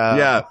 everybody.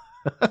 Yeah.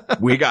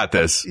 We got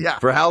this. Yeah.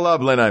 For Hal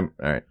Lublin, all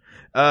right.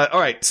 All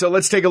right. So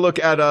let's take a look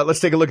at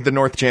the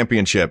North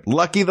Championship.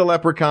 Lucky the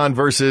Leprechaun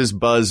versus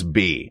Buzz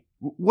Bee.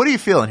 What are you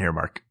feeling here,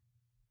 Mark?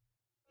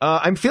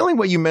 I'm feeling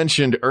what you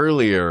mentioned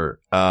earlier,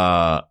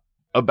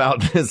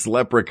 about this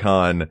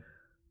leprechaun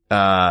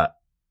being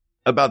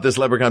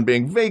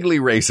vaguely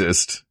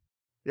racist.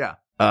 Yeah.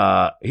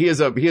 He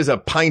is a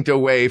pint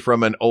away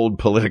from an old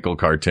political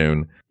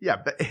cartoon. Yeah.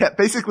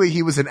 Basically,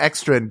 he was an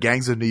extra in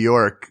Gangs of New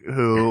York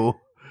who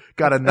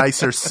got a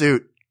nicer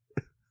suit.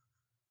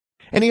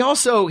 And he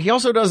also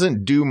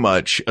doesn't do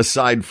much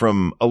aside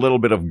from a little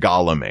bit of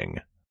goleming.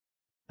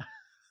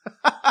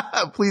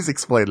 Please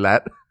explain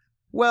that.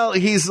 Well,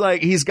 he's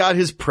got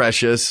his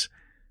precious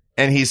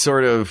and he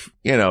sort of,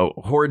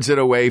 hoards it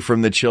away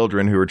from the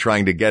children who are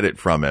trying to get it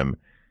from him.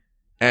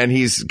 And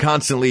he's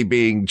constantly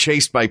being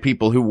chased by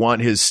people who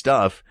want his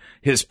stuff,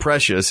 his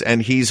precious,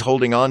 and he's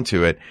holding on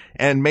to it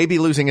and maybe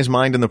losing his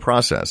mind in the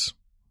process.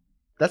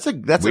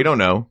 We don't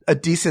know. A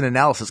decent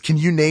analysis. Can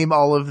you name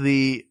all of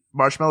the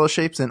marshmallow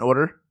shapes in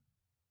order?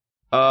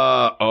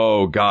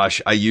 Oh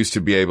gosh, I used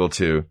to be able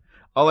to.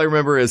 All I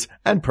remember is,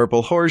 and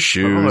purple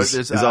horseshoes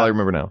is all I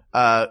remember now.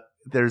 All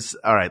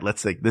right,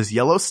 let's think. There's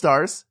yellow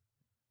stars,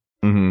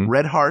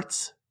 red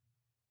hearts,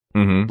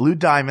 blue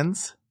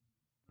diamonds,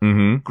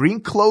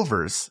 green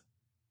clovers.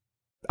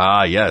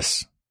 Ah,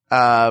 yes.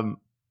 No,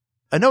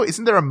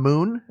 isn't there a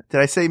moon? Did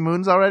I say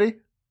moons already?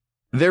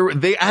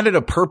 They added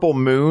a purple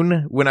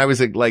moon when I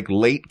was a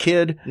late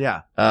kid.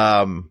 Yeah.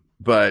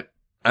 But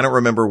I don't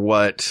remember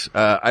what,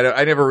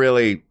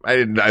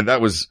 that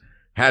was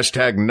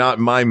hashtag not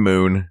my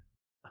moon.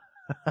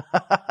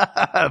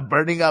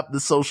 Burning up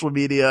the social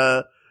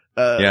media,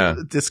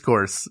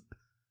 discourse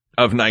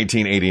of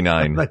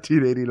 1989.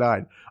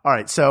 1989. All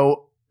right.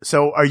 So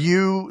are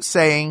you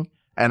saying,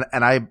 and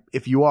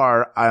if you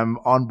are, I'm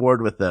on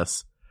board with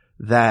this,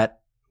 that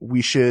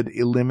we should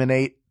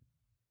eliminate,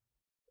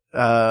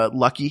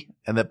 Lucky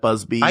and that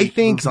Buzz B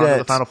moves on to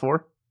the Final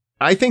Four?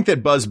 I think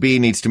that Buzz B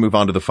needs to move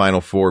on to the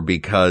Final Four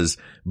because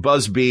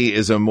Buzz B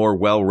is a more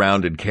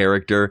well-rounded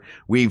character.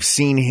 We've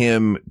seen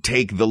him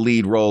take the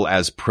lead role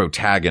as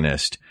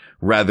protagonist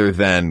rather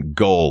than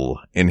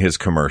goal in his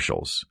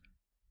commercials.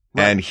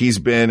 Right. And he's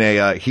been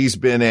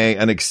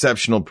an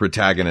exceptional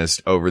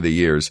protagonist over the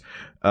years.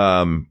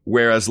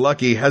 Whereas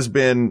Lucky has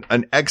been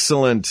an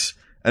excellent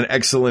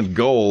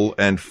goal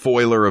and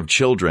foiler of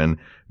children.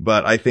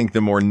 But I think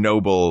the more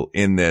noble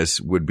in this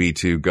would be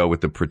to go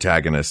with the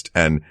protagonist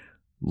and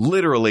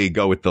literally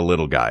go with the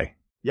little guy.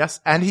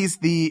 Yes. And he is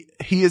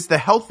the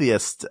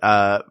healthiest.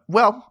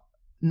 Well,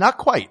 not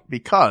quite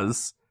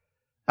because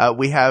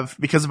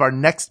because of our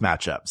next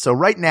matchup. So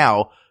right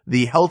now,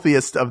 the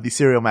healthiest of the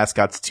Cereal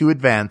Mascots to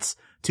advance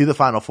to the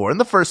Final Four. And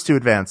the first to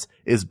advance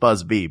is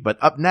Buzz B. But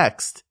up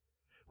next,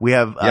 we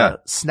have,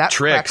 Snap,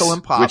 Tricks, Crackle,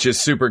 and Pop. Which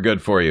is super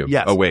good for you.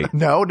 Yes. Oh, wait.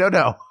 No.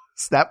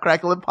 Snap,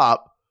 Crackle, and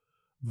Pop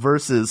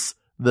versus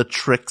the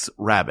Tricks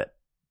Rabbit.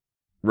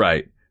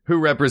 Right. Who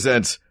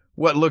represents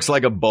what looks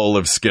like a bowl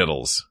of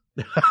Skittles.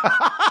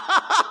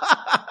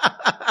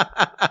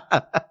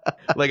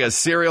 Like a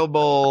cereal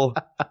bowl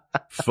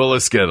full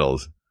of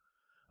Skittles.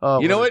 Oh,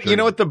 they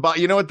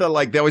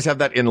always have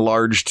that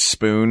enlarged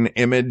spoon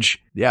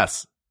image.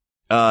 Yes.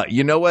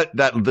 You know what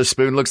the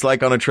spoon looks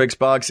like on a Trix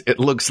box? It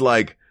looks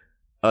like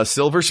a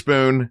silver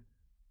spoon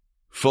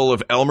full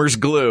of Elmer's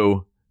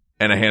glue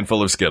and a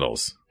handful of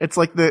Skittles. It's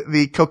like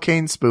the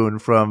cocaine spoon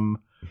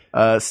from,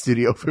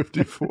 Studio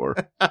 54.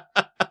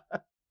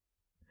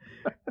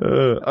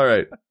 All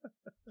right.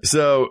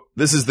 So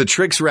this is the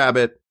Trix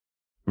Rabbit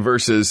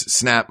versus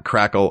Snap,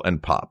 Crackle,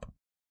 and Pop.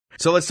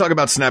 So let's talk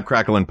about Snap,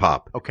 Crackle, and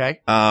Pop.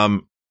 Okay. The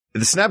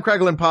Snap,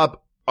 Crackle, and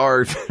Pop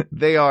are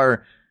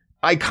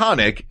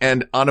iconic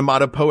and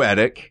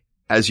onomatopoetic,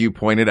 as you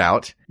pointed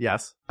out.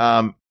 Yes.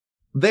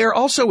 They are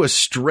also a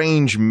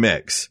strange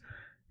mix.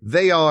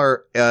 They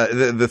are,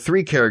 the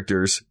three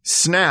characters.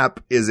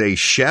 Snap is a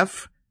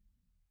chef.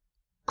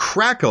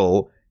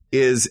 Crackle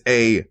is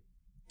a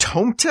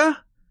tomta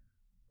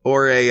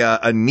or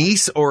a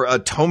niece or a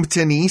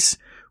tomta niece,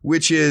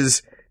 which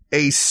is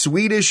a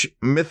Swedish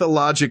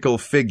mythological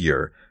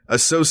figure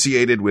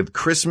associated with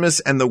Christmas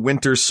and the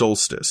winter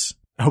solstice.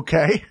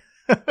 Okay.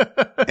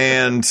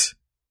 And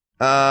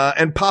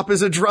Pop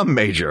is a drum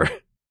major.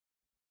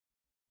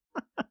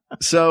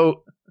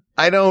 So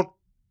I don't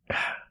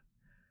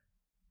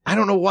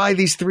know why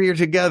these three are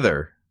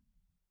together.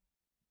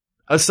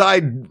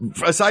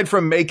 Aside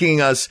from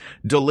making us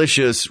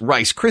delicious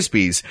Rice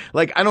Krispies,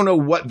 I don't know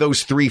what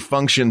those three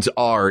functions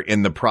are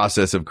in the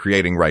process of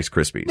creating Rice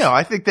Krispies. No,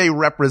 I think they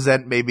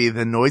represent maybe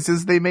the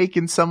noises they make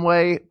in some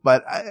way,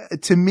 but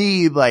to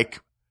me,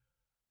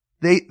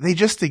 they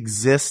just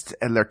exist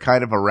and they're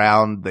kind of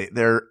around.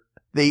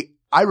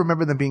 I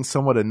remember them being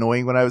somewhat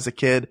annoying when I was a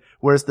kid,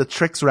 whereas the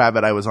Trix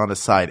Rabbit, I was on his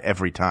side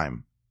every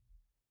time.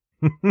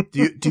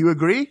 Do you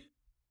agree?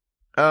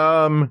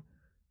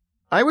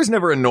 I was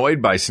never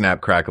annoyed by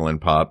Snap, Crackle,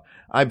 and Pop.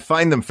 I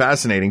find them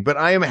fascinating, but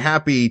I am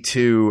happy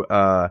to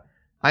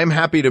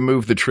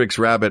move the Trix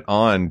Rabbit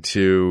on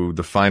to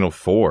the Final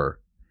Four.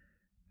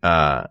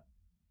 Again,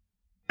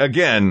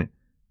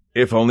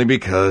 If only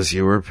because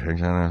you were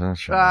picked on a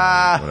show.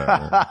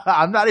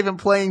 I'm not even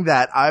playing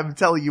that. I'm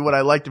telling you what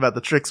I liked about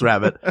the Trix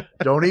Rabbit.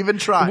 Don't even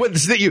try.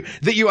 What's that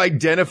you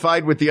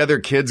identified with the other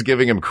kids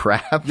giving him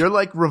crap? You're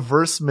like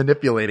reverse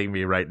manipulating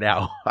me right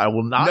now. I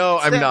will not. No,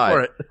 I'm not.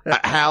 For it.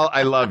 Hal,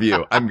 I love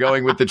you. I'm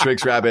going with the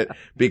Trix Rabbit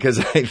because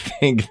I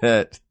think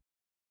that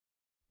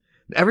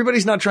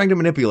everybody's not trying to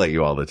manipulate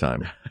you all the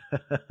time.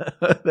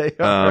 They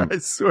are. I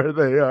swear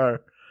they are.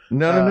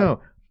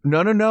 No.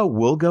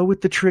 We'll go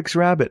with the Trix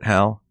Rabbit,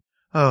 Hal.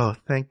 Oh,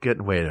 thank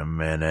goodness. Wait a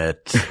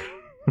minute.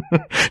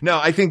 No,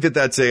 I think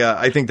that's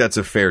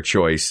a fair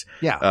choice.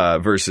 Yeah.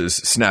 Versus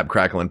Snap,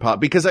 Crackle, and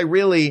Pop, because I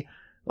really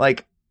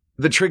like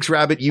the Trix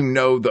Rabbit. You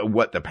know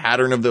what the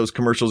pattern of those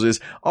commercials is.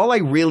 All I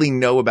really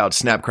know about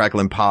Snap, Crackle,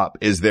 and Pop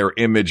is their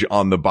image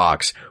on the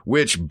box,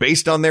 which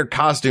based on their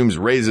costumes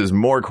raises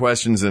more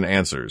questions than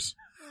answers.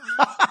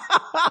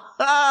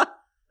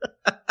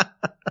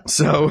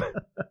 So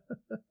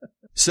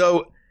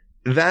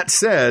that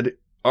said,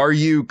 are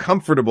you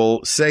comfortable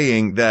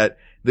saying that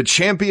the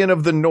champion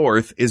of the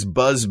North is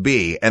Buzz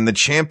Bee and the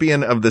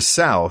champion of the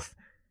South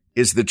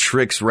is the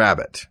Trix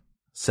Rabbit?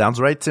 Sounds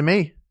right to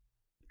me.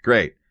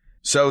 Great.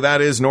 So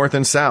that is North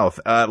and South.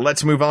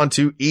 Let's move on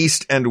to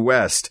East and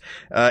West.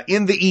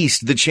 In the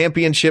East, the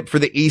championship for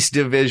the East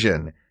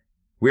Division.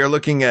 We are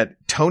looking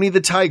at Tony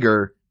the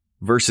Tiger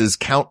versus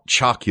Count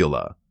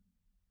Chocula.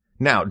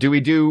 Now, do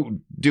we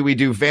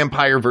do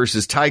vampire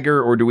versus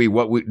tiger, or do we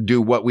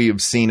do what we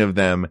have seen of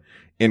them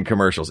in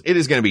commercials? It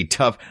is going to be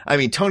tough. I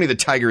mean, Tony the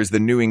Tiger is the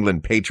New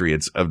England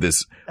Patriots of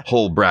this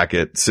whole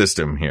bracket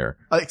system here.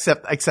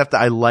 Except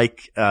I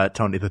like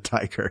Tony the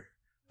Tiger.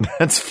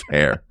 That's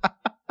fair.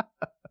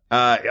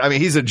 I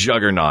mean, he's a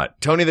juggernaut.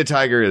 Tony the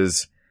Tiger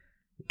is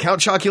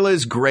Count Chocula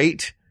is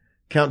great.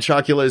 Count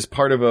Chocula is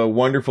part of a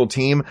wonderful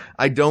team.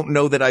 I don't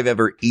know that I've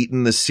ever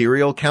eaten the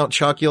cereal Count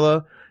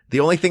Chocula. The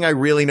only thing I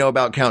really know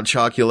about Count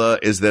Chocula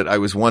is that I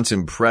was once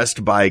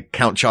impressed by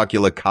Count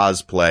Chocula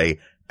cosplay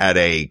at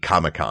a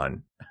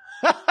Comic-Con.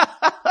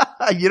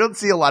 You don't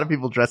see a lot of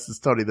people dressed as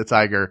Tony the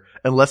Tiger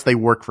unless they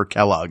work for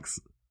Kellogg's.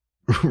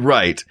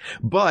 Right.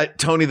 But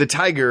Tony the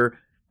Tiger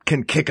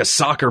can kick a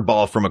soccer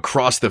ball from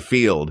across the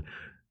field.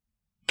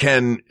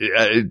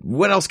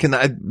 What else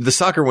can the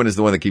soccer one is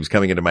the one that keeps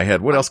coming into my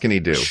head. What else can he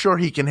do? Sure,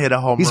 he can hit a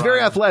home run. He's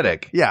very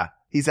athletic. Yeah,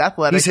 he's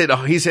athletic.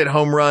 He's hit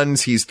home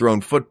runs. He's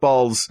thrown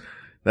footballs.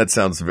 That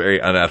sounds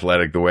very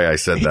unathletic the way I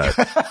said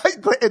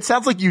that. It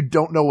sounds like you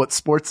don't know what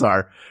sports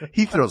are.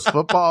 He throws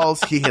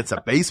footballs. He hits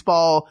a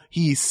baseball.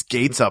 He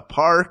skates a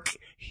park.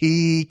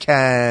 He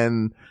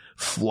can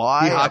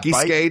fly. He hockey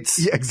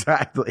skates. Yeah,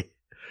 exactly.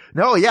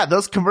 No, yeah,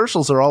 those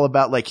commercials are all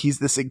about like he's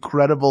this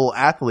incredible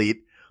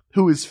athlete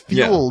who is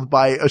fueled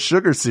by a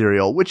sugar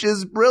cereal, which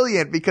is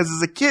brilliant because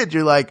as a kid,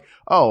 you're like,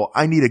 oh,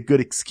 I need a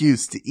good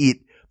excuse to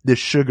eat this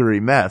sugary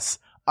mess.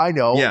 I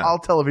know. Yeah. I'll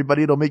tell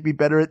everybody it'll make me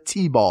better at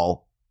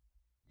T-ball.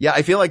 Yeah,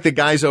 I feel like the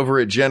guys over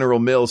at General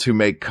Mills who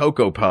make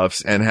Cocoa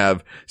Puffs and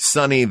have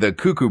Sonny the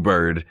Cuckoo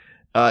Bird,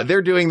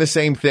 they're doing the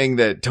same thing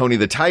that Tony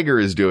the Tiger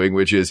is doing,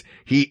 which is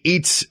he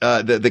eats,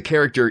 the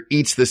character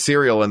eats the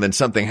cereal and then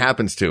something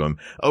happens to him.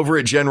 Over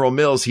at General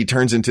Mills, he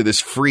turns into this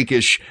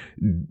freakish,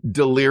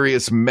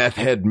 delirious meth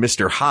head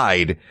Mr.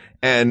 Hyde.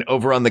 And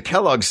over on the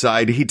Kellogg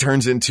side, he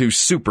turns into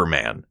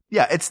Superman.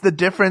 Yeah, it's the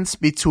difference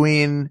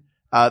between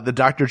the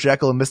Dr.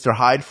 Jekyll and Mr.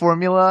 Hyde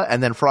formula,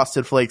 and then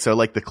Frosted Flakes are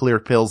like the clear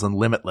pills and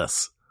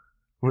Limitless,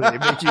 where they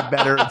make you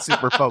better and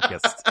super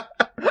focused.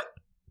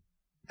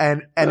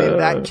 And in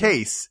that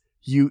case,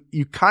 you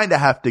kind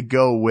of have to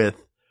go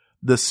with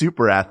the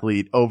super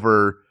athlete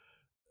over,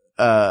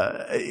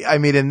 I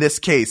mean, in this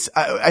case,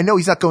 I know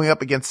he's not going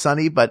up against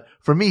Sonny, but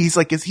for me, he's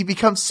like, he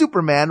becomes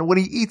Superman when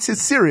he eats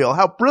his cereal.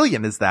 How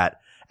brilliant is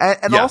that?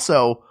 And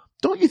also,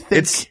 don't you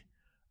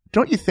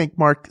think,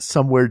 Mark,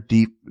 somewhere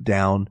deep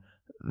down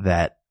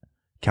that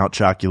Count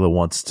Chocula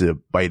wants to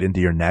bite into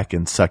your neck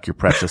and suck your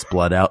precious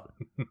blood out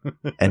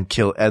and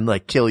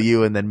kill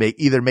you and then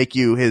make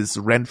you his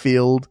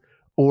Renfield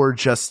or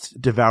just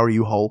devour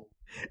you whole?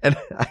 And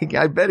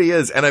I bet he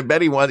is. And I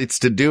bet he wants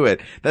to do it.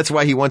 That's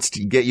why he wants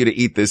to get you to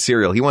eat this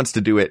cereal. He wants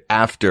to do it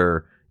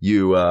after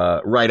you,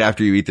 right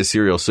after you eat the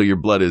cereal. So your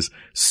blood is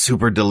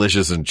super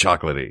delicious and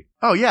chocolatey.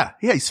 Oh yeah.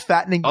 Yeah. He's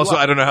fattening. Also,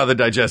 I don't know how the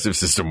digestive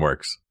system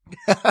works.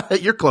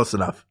 You're close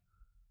enough.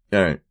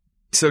 All right.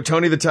 So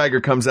Tony the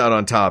Tiger comes out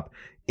on top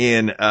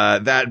in,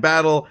 that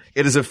battle.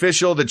 It is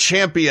official. The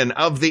champion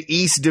of the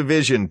East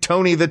Division,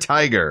 Tony the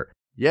Tiger.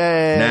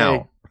 Yay.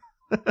 Now,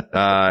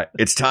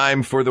 it's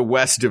time for the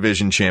West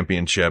Division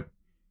Championship.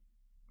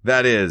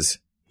 That is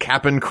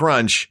Cap'n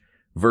Crunch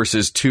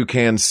versus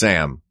Toucan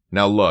Sam.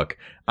 Now look,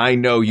 I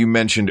know you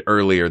mentioned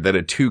earlier that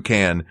a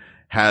toucan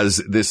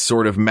has this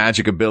sort of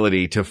magic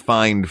ability to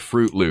find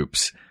Fruit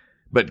Loops,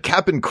 but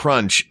Cap'n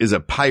Crunch is a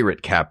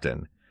pirate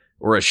captain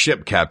or a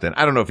ship captain.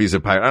 I don't know if he's a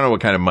pirate. I don't know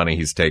what kind of money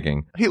he's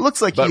taking. He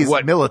looks like he's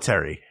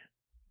military.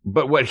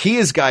 But what he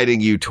is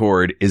guiding you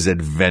toward is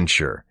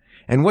adventure.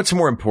 And what's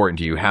more important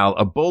to you, Hal,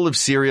 a bowl of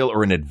cereal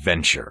or an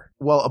adventure?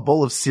 Well, a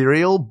bowl of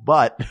cereal,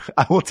 but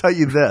I will tell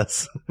you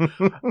this.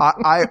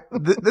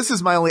 This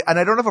is my only, and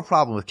I don't have a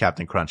problem with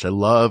Captain Crunch. I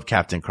love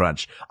Captain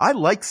Crunch. I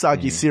like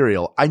soggy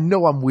cereal. I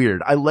know I'm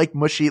weird. I like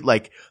mushy,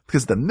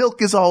 because the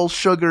milk is all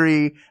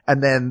sugary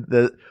and then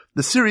the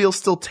cereal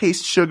still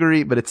tastes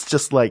sugary, but it's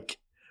just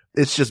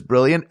it's just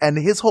brilliant. And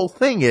his whole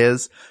thing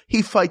is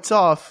he fights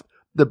off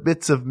the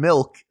bits of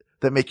milk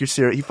that make your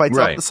cereal. He fights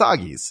off the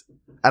soggies.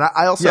 And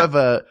I also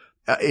have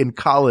in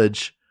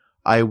college,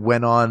 I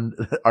went on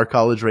our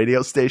college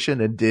radio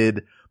station and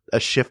did a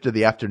shift of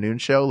the afternoon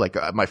show.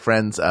 My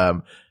friends,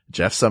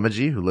 Jeff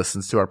Summagy, who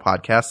listens to our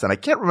podcast, and I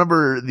can't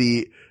remember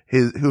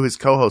who his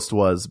co-host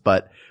was,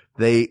 but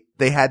they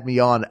had me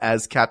on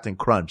as Captain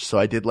Crunch. So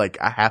I did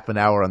a half an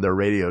hour on their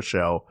radio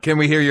show. Can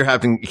we hear your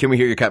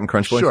Captain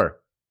Crunch voice? Sure.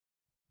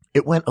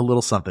 It went a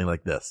little something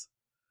like this.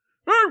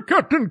 I'm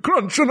Captain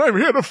Crunch and I'm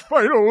here to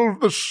fight all of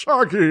the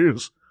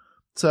soggies.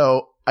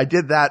 So I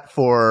did that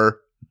for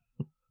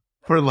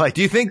Do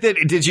you think that,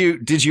 did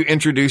you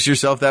introduce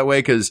yourself that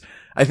way? Cause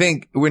I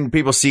think when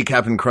people see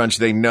Captain Crunch,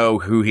 they know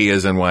who he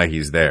is and why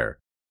he's there.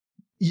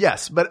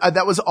 Yes, but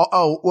that was,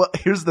 well,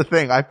 here's the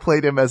thing. I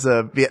played him as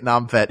a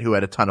Vietnam vet who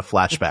had a ton of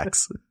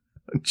flashbacks.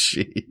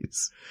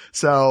 Jeez.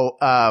 So,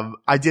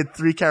 I did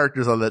 3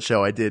 characters on that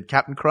show. I did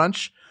Captain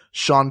Crunch,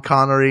 Sean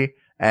Connery,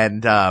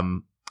 and,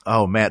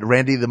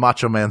 Randy the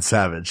Macho Man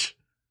Savage.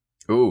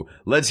 Ooh,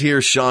 let's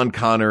hear Sean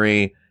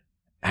Connery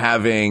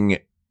having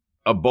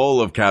a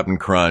bowl of Captain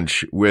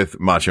Crunch with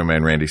Macho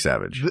Man Randy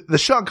Savage. The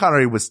Sean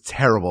Connery was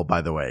terrible,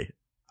 by the way.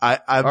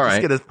 I'm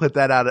just going to put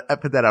that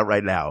out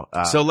right now.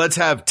 So let's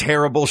have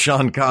terrible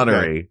Sean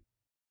Connery,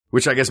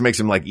 which I guess makes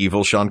him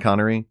evil Sean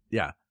Connery.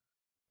 Yeah.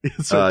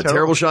 So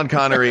terrible Sean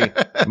Connery,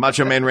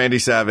 Macho Man Randy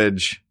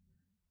Savage,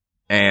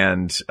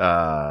 and,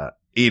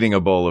 eating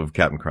a bowl of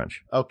Captain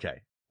Crunch.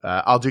 Okay.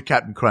 I'll do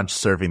Captain Crunch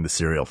serving the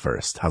cereal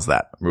first. How's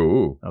that?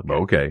 Ooh.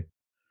 Okay.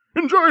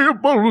 Enjoy your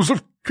bowls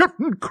of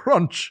Captain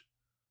Crunch.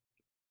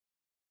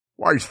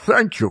 Why,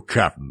 thank you,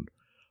 Captain.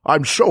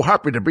 I'm so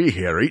happy to be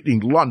here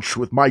eating lunch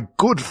with my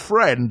good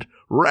friend,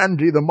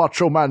 Randy the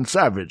Macho Man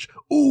Savage.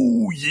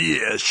 Oh,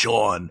 yeah,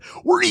 Sean.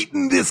 We're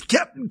eating this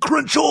Captain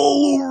Crunch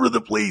all over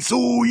the place.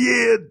 Oh,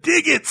 yeah.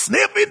 Dig it.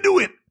 Snap into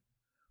it.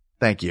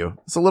 Thank you.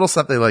 It's a little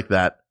something like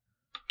that.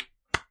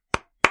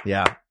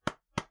 Yeah.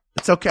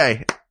 It's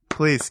okay.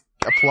 Please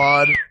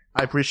applaud.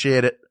 I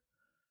appreciate it.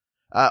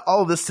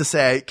 All of this to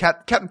say,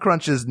 Captain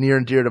Crunch is near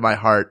and dear to my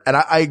heart, and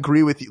I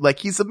agree with you.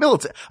 He's a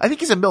military. I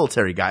think he's a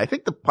military guy. I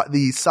think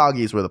the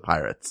soggies were the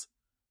pirates.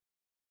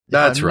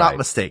 That's right. Not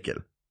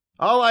mistaken.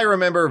 All I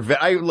remember,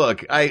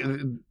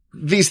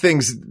 these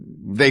things,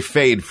 they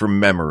fade from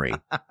memory.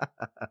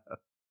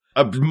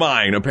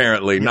 Mine,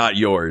 apparently, not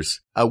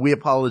yours. We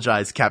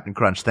apologize, Captain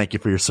Crunch. Thank you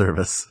for your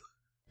service.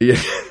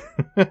 Yeah.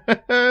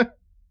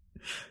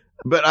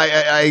 But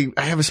I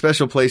have a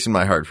special place in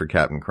my heart for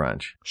Captain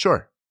Crunch.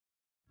 Sure.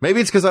 Maybe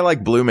it's because I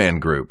like Blue Man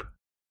Group.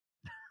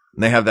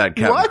 And they have that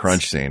Captain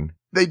Crunch scene.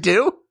 They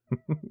do?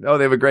 Oh,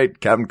 they have a great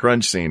Captain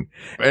Crunch scene.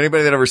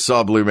 Anybody that ever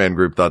saw Blue Man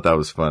Group thought that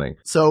was funny.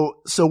 So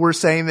we're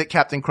saying that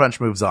Captain Crunch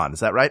moves on.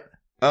 Is that right?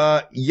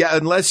 Yeah,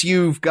 unless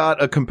you've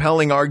got a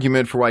compelling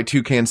argument for why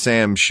Toucan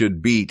Sam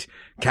should beat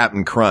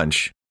Captain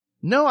Crunch.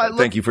 No,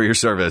 thank you for your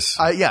service.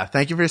 Yeah,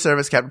 thank you for your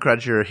service, Captain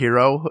Crunch. You're a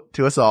hero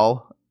to us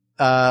all.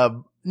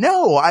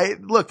 No, I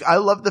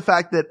love the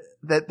fact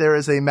that there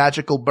is a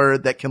magical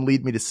bird that can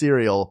lead me to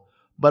cereal,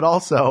 but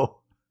also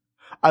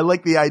I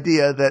like the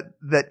idea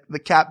that the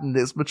captain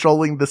is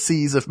patrolling the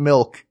seas of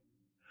milk,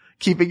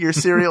 keeping your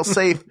cereal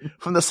safe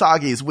from the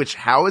soggies, which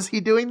how is he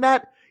doing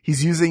that?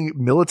 He's using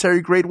military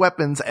grade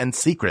weapons and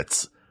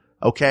secrets.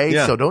 Okay.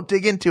 Yeah. So don't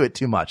dig into it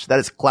too much. That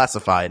is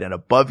classified and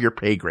above your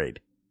pay grade.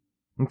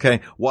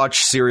 Okay.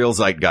 Watch Cereal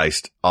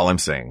Zeitgeist. All I'm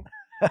saying.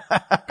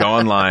 Go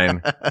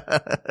online.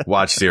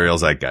 Watch Cereal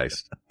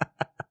Zeitgeist.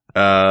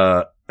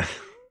 All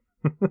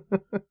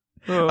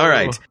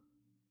right.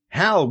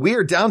 Hal, we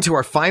are down to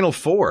our final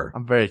 4.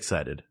 I'm very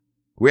excited.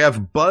 We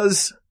have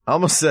Buzz. I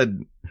almost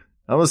said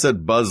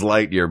Buzz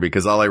Lightyear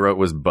because all I wrote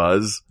was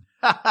Buzz.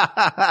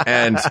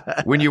 And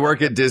when you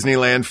work at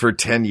Disneyland for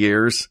 10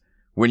 years,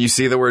 when you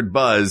see the word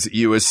Buzz,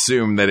 you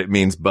assume that it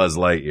means Buzz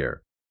Lightyear.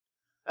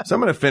 So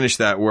I'm going to finish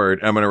that word.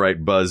 I'm going to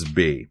write Buzz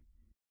B.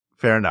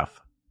 Fair enough.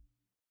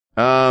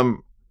 All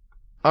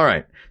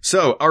right.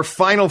 So our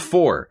final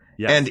 4.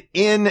 Yes.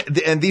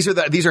 And these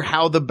are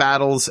how the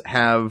battles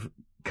have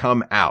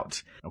come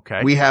out.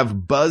 Okay. We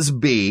have Buzz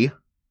B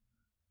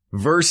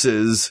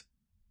versus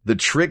the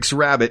Trix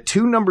Rabbit,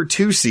 2 number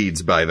 2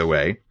 seeds, by the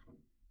way.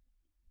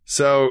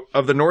 So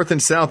of the North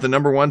and South, the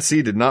number 1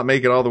 seed did not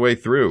make it all the way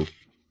through.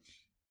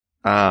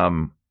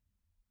 And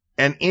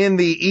in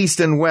the East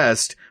and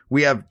West,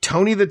 we have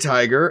Tony the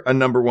Tiger, a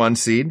number 1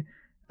 seed,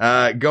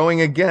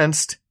 going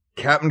against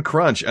Captain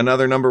Crunch,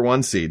 another number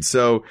 1 seed.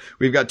 So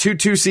we've got 2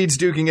 seeds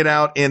duking it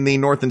out in the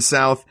North and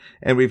South,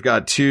 and we've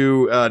got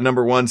 2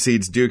 number 1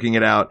 seeds duking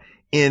it out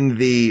in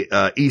the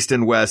East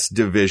and West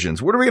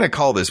divisions. What are we going to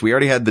call this? We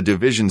already had the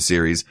division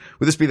series.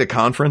 Would this be the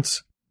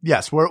conference?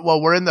 Yes,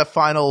 we're in the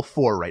final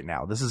four right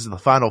now. This is the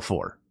final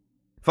four.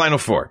 Final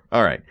four.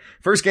 All right.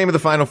 First game of the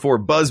final four,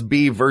 Buzz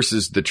Bee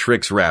versus the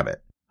Trix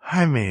Rabbit.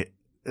 I mean,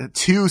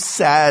 two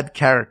sad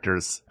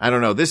characters. I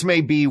don't know. This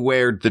may be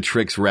where the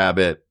Trix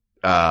Rabbit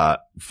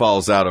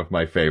falls out of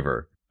my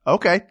favor.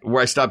 Okay.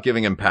 Where I stop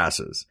giving him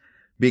passes.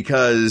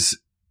 Because,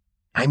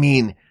 I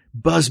mean,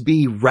 Buzz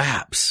Bee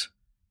raps.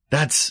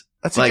 That's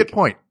a good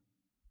point.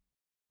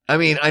 I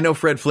mean, I know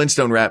Fred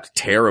Flintstone rapped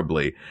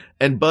terribly,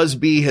 and Buzz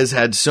Bee has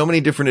had so many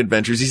different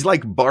adventures. He's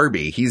like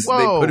Barbie. They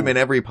put him in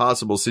every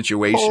possible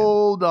situation.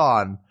 Hold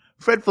on.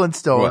 Fred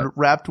Flintstone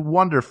rapped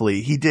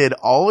wonderfully. He did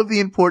all of the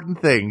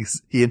important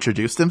things. He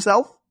introduced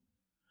himself,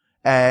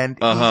 and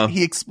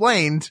he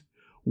explained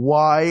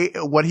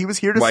what he was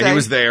here to say. Why he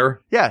was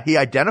there. Yeah, he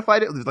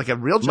identified it like a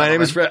real gentleman. My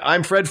name is Fred.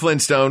 I'm Fred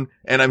Flintstone,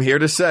 and I'm here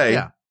to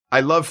say,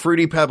 I love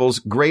Fruity Pebbles.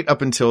 Great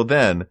up until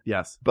then.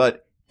 Yes.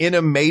 But in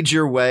a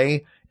major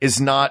way,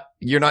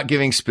 you're not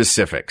giving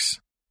specifics.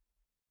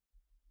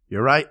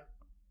 You're right.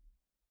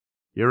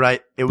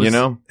 It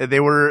was,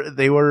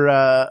 they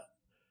were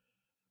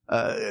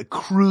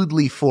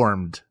crudely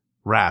formed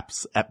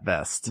raps at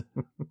best.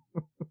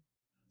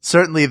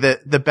 Certainly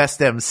the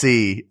best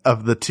MC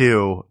of the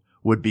two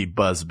would be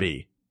Buzz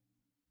Bee.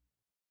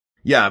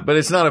 Yeah, but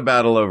it's not a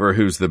battle over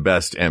who's the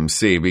best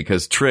MC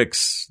because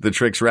the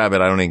Trix Rabbit,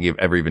 I don't think he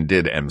ever even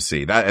did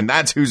MC.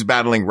 That's who's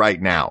battling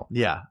right now.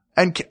 Yeah.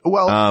 And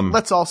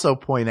let's also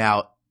point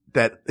out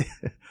that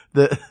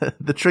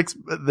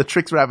the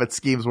Trix Rabbit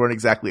schemes weren't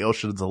exactly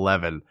Ocean's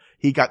 11.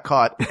 He got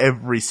caught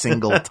every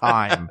single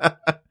time.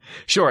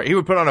 Sure, he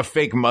would put on a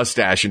fake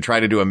mustache and try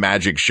to do a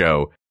magic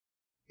show.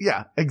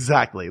 Yeah,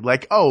 exactly.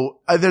 Like,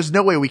 there's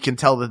no way we can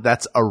tell that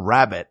that's a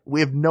rabbit.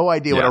 We have no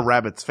idea what a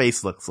rabbit's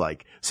face looks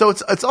like. So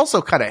it's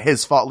also kind of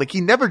his fault. Like, he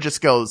never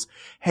just goes,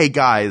 "Hey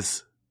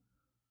guys,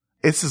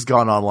 this has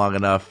gone on long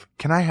enough.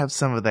 Can I have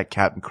some of that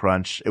Captain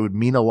Crunch? It would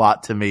mean a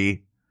lot to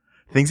me.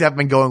 Things haven't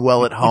been going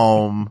well at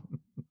home.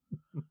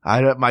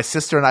 My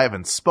sister and I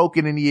haven't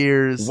spoken in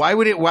years." Why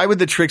would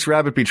the Trix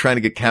Rabbit be trying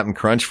to get Captain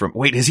Crunch from?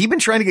 Wait, has he been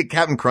trying to get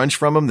Captain Crunch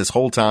from him this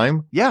whole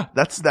time? Yeah,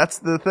 that's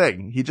the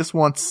thing. He just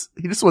wants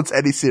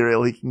any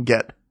cereal he can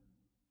get.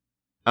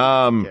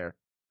 Look,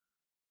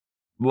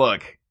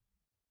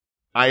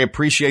 I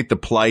appreciate the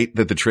plight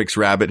that the Trix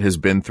Rabbit has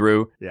been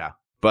through. Yeah.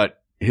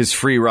 But his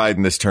free ride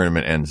in this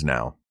tournament ends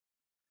now.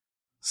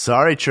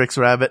 Sorry, Trix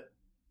Rabbit.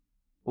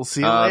 We'll see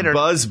you later.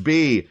 Buzz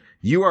Bee,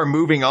 you are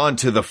moving on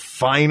to the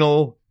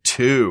final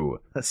two.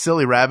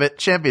 Silly rabbit,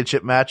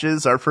 championship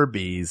matches are for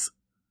bees.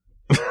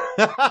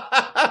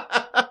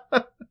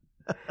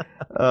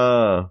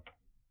 All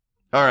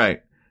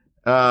right.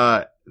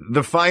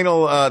 The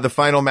final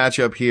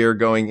matchup here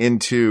going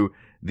into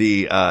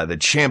the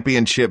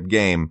championship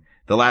game.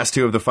 The last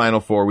two of the final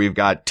four, we've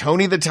got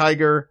Tony the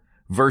Tiger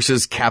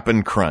versus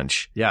Cap'n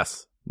Crunch.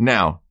 Yes.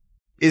 Now,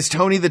 is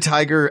Tony the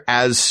Tiger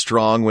as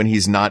strong when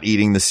he's not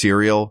eating the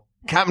cereal?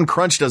 Cap'n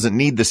Crunch doesn't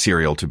need the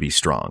cereal to be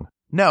strong.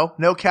 No,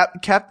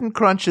 Captain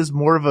Crunch is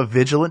more of a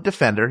vigilant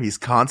defender. He's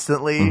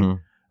constantly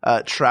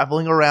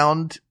traveling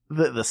around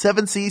the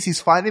seven seas.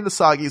 He's finding the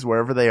Soggies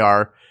wherever they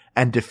are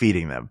and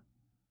defeating them.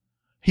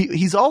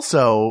 He's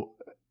also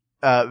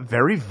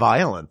very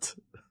violent.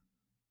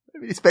 I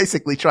mean, he's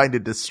basically trying to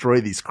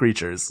destroy these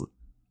creatures.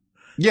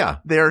 Yeah.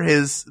 They're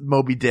his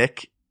Moby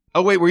Dick.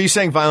 Oh, wait, were you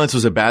saying violence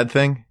was a bad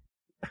thing?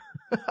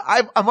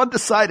 I'm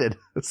undecided.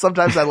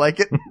 Sometimes I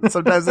like it.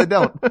 Sometimes I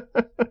don't.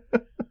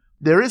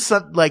 There is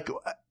some,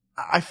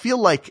 I feel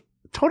like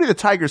Tony the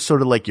Tiger is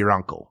sort of like your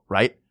uncle,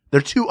 right?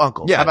 They're two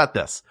uncles. Yeah. How about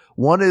this?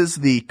 One is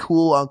the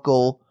cool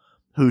uncle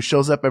who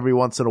shows up every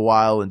once in a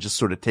while and just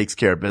sort of takes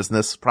care of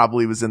business.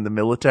 Probably was in the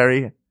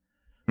military,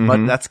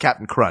 but that's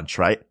Captain Crunch,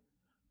 right?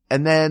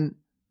 And then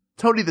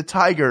Tony the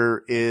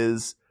Tiger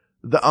is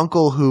the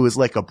uncle who is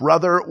like a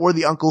brother or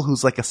the uncle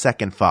who's like a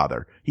second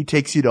father. He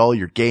takes you to all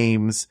your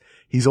games.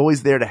 He's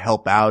always there to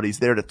help out. He's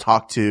there to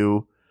talk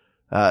to.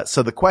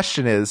 So the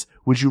question is,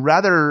 would you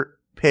rather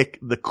pick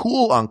the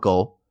cool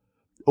uncle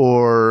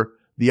or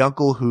the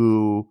uncle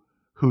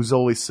who's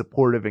always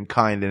supportive and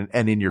kind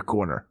and in your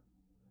corner?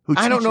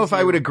 I don't know if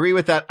I would agree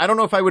with that. I don't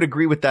know if I would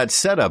agree with that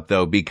setup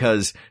though,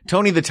 because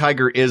Tony the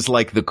Tiger is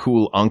like the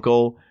cool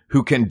uncle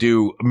who can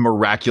do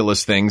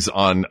miraculous things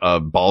on a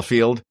ball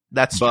field.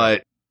 That's true.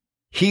 But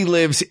he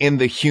lives in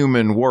the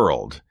human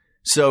world.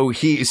 So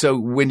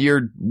when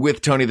you're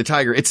with Tony the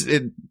Tiger, it's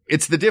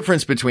the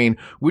difference between,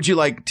 would you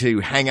like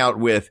to hang out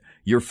with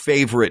your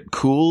favorite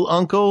cool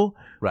uncle?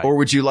 Right. Or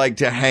would you like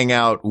to hang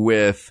out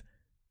with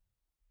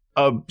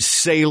a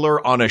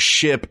sailor on a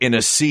ship in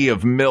a sea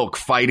of milk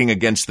fighting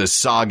against the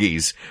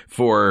Soggies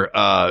for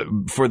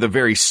the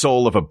very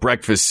soul of a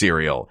breakfast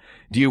cereal?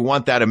 Do you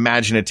want that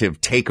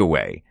imaginative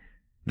takeaway?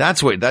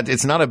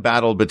 It's not a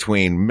battle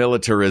between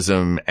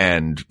militarism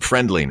and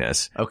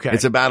friendliness. Okay.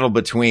 It's a battle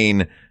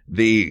between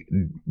the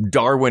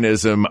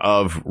Darwinism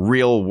of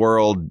real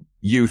world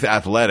youth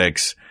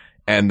athletics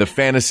and the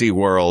fantasy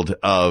world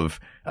of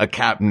a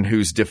captain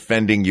who's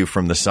defending you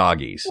from the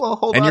Soggies. Well,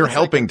 hold on. And you're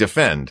helping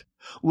defend.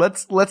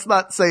 let's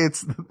not say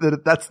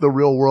that's the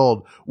real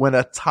world when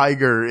a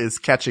tiger is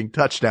catching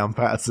touchdown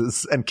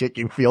passes and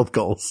kicking field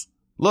goals.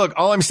 Look,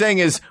 all I'm saying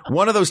is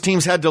one of those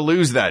teams had to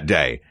lose that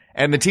day.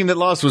 And the team that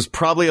lost was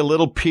probably a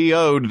little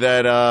PO'd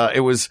that,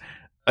 it was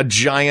a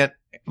giant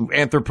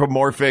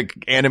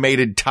anthropomorphic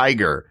animated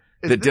tiger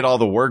that did all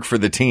the work for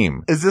the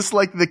team. Is this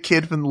like the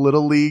kid from the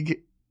Little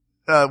League,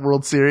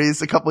 World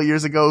Series a couple of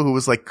years ago who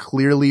was like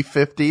clearly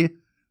 50?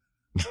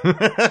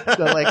 They're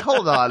like,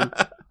 hold on.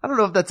 I don't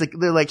know if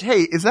they're like,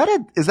 hey, is that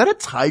a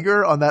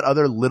tiger on that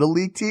other Little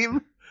League team?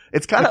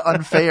 It's kind of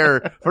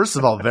unfair. First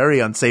of all, very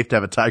unsafe to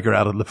have a tiger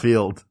out on the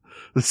field.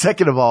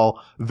 Second of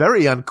all,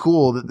 very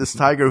uncool that this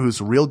tiger who's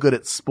real good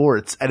at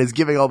sports and is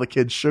giving all the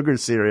kids sugar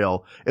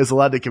cereal is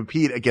allowed to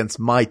compete against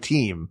my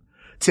team.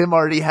 Tim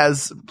already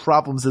has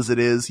problems as it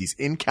is. He's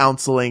in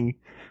counseling.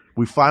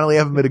 We finally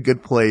have him at a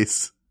good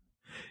place.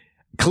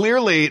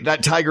 Clearly,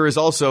 that tiger is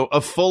also a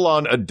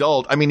full-on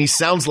adult. I mean, he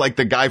sounds like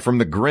the guy from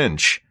The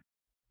Grinch.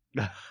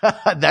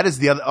 That is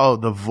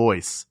the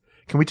voice.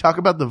 Can we talk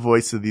about the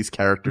voice of these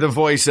characters? The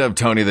voice of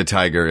Tony the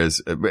Tiger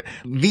is,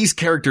 these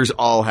characters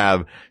all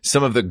have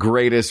some of the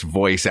greatest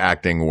voice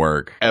acting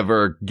work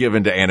ever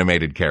given to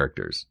animated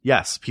characters.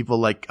 Yes, people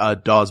like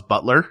Dawes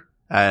Butler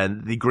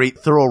and the great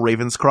Thurl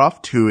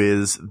Ravenscroft, who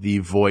is the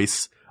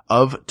voice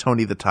of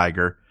Tony the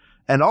Tiger,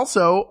 and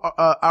also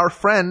our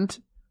friend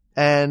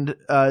and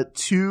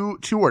 2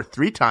 or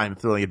 3 time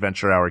Thrilling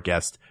Adventure Hour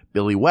guest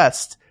Billy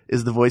West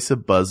is the voice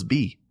of Buzz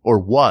B. Or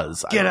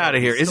was. Get out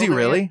of here. Is he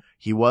really?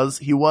 He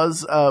was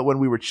when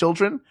we were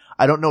children.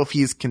 I don't know if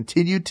he's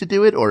continued to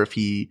do it or if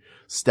he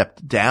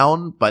stepped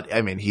down, but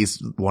I mean,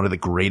 he's one of the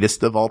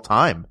greatest of all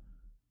time.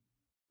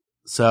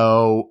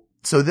 So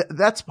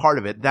that's part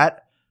of it.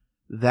 That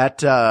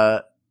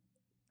Thurl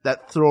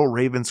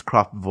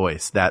Ravenscroft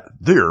voice, that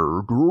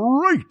they're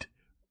great,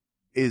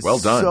 is well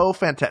done. So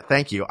fantastic.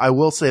 Thank you. I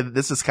will say that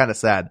this is kind of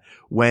sad.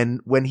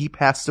 When he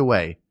passed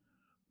away,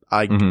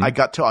 I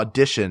got to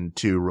audition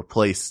to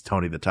replace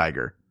Tony the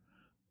Tiger.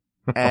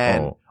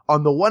 And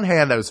on the one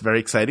hand, I was very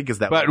excited because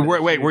that. But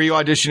wait, were you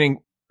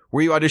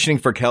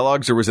auditioning for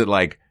Kellogg's, or was it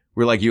like,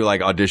 you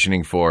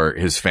auditioning for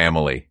his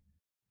family?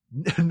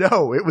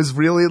 No, it was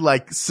really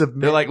like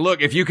submit. They're like,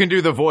 look, if you can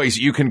do the voice,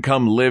 you can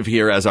come live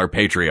here as our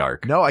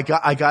patriarch. No, I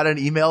got an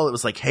email. It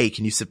was like, hey,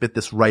 can you submit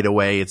this right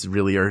away? It's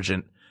really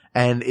urgent.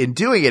 And in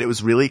doing it, it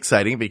was really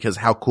exciting because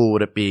how cool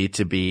would it be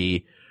to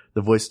be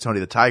the voice of Tony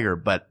the Tiger?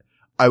 But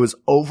I was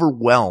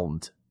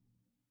overwhelmed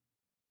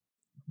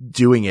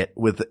doing it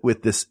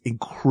with this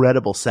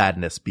incredible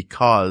sadness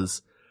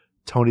because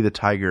Tony the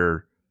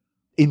Tiger,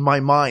 in my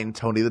mind,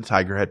 Tony the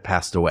Tiger had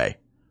passed away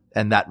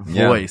and that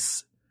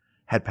voice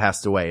had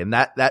passed away. And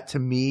that to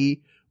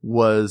me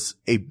was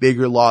a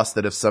bigger loss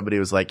than if somebody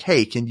was like,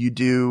 hey, can you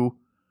do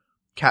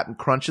Captain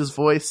Crunch's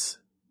voice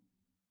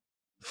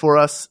for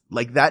us?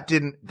 Like that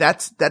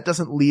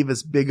doesn't leave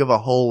as big of a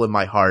hole in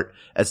my heart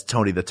as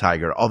Tony the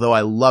Tiger, although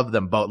I love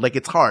them both. Like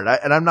it's hard. I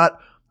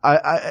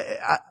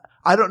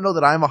don't know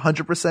that I'm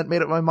 100%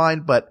 made up my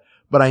mind, but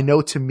I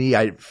know to me,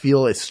 I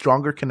feel a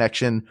stronger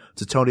connection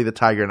to Tony the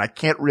Tiger, and I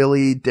can't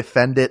really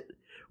defend it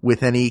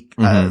with any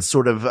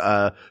sort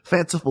of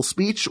fanciful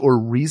speech or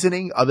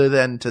reasoning other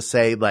than to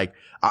say, like,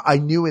 I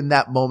knew in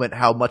that moment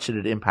how much it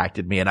had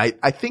impacted me. And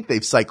I think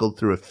they've cycled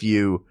through a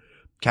few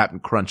Captain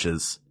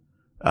Crunches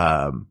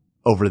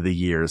over the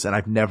years, and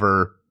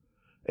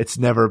it's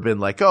never been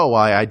like, oh,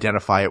 I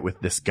identify it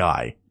with this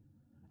guy.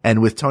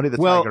 And with Tony the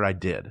Tiger, I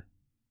did.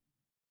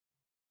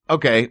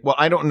 Okay. Well,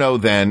 I don't know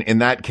then in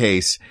that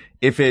case,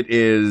 if it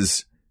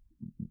is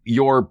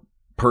your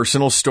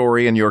personal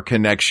story and your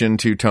connection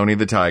to Tony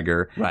the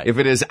Tiger, right. If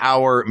it is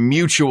our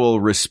mutual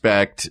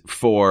respect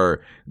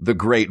for the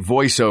great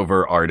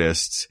voiceover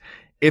artists,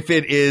 if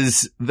it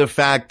is the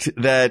fact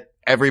that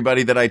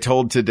everybody that I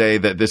told today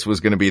that this was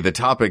going to be the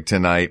topic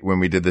tonight when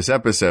we did this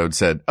episode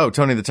said, oh,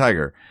 Tony the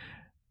Tiger.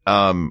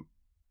 I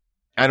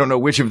don't know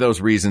which of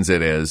those reasons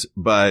it is,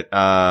 but,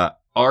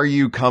 are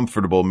you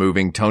comfortable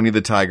moving Tony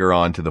the Tiger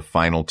on to the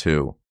final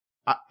 2?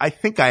 I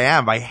think I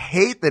am. I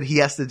hate that he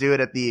has to do it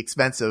at the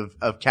expense of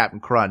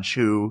Captain Crunch,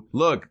 who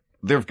look,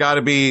 there've got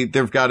to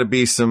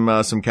be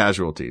some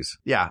casualties.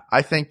 Yeah.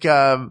 I think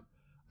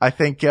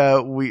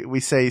we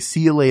say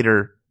see you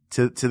later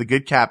to the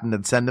good captain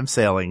and send him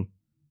sailing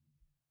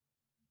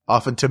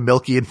off into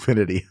milky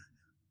infinity.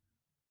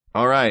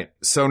 All right.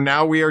 So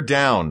now we are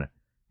down.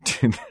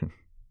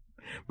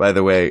 By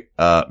the way,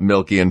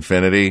 Milky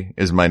Infinity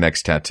is my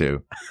next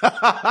tattoo.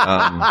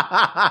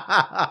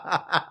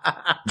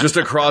 Just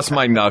across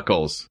my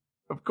knuckles.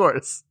 Of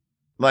course.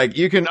 Like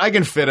I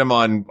can fit them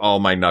on all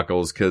my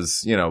knuckles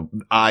cause,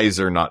 eyes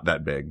are not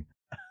that big.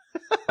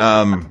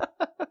 All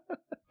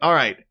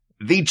right.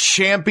 The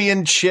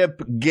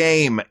championship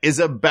game is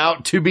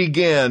about to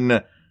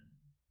begin.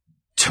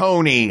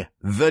 Tony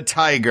the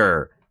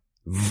Tiger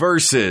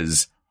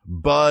versus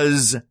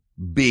Buzz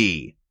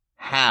B.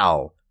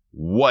 Hal.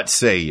 What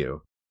say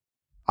you?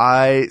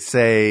 I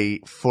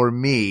say for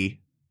me,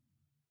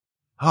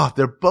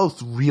 they're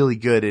both really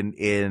good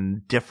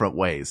in different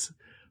ways.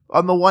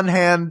 On the one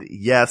hand,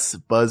 yes,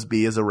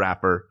 Busby is a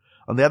rapper.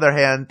 On the other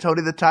hand,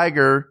 Tony the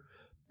Tiger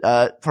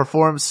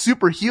performs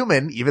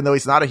superhuman, even though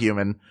he's not a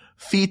human,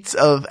 feats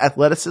of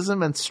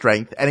athleticism and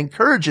strength and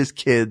encourages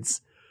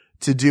kids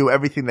to do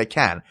everything they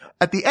can.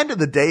 At the end of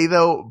the day,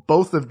 though,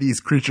 both of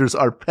these creatures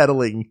are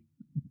peddling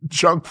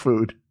junk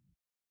food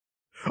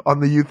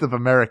on the youth of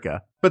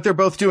America. But they're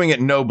both doing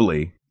it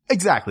nobly.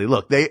 Exactly.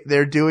 Look,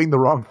 they're doing the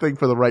wrong thing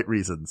for the right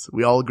reasons.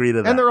 We all agree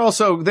to that. And they're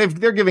also,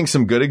 they're giving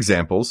some good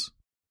examples.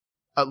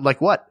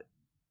 Like what?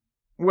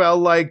 Well,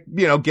 like,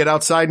 get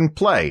outside and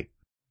play.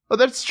 Oh,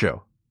 that's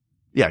true.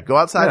 Yeah, go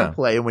outside and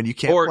play, and when you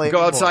can't play or go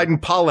anymore, outside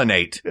and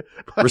pollinate,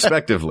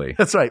 respectively.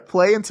 That's right.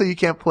 Play until you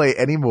can't play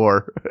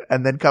anymore,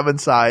 and then come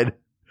inside,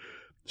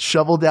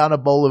 shovel down a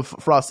bowl of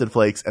Frosted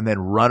Flakes, and then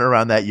run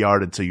around that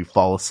yard until you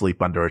fall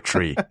asleep under a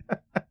tree.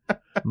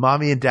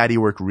 Mommy and Daddy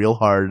work real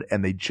hard,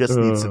 and they just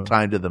need some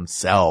time to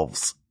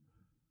themselves.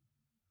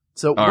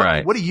 So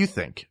what do you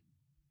think?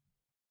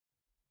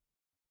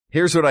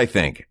 Here's what I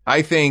think.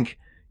 I think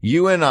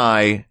you and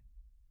I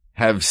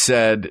have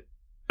said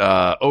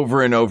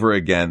over and over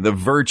again the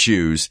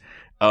virtues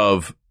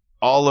of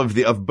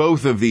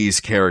both of these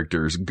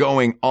characters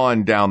going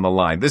on down the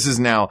line. This is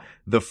now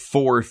the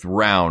 4th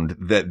round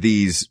that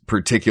these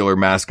particular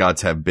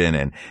mascots have been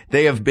in.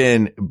 They have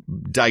been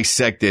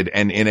dissected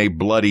and in a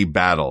bloody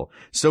battle.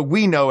 So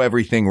we know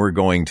everything we're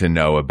going to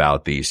know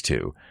about these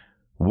two.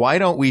 Why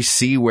don't we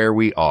see where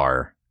we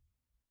are?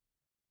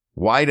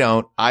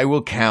 I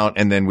will count,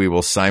 and then we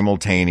will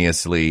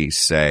simultaneously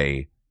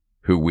say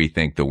who we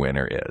think the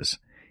winner is.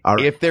 All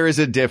right. If there is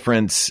a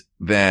difference,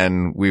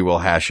 then we will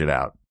hash it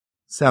out.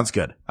 Sounds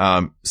good.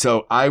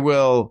 So I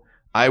will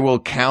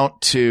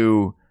count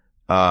to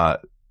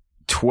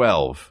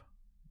 12,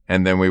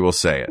 and then we will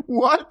say it.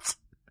 What?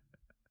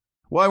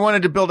 Well, I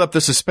wanted to build up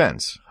the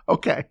suspense.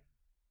 Okay.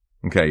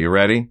 Okay, you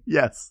ready?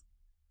 Yes.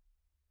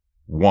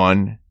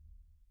 1,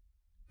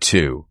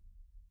 2,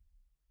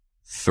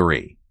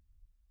 3,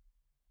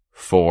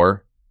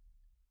 4,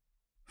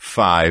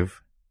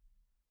 5,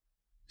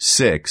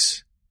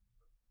 6,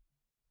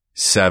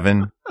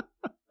 7,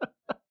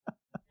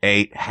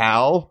 8.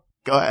 Hal?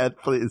 Go ahead,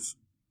 please.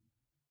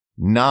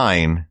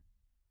 9,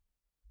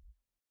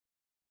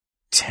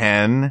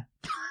 10,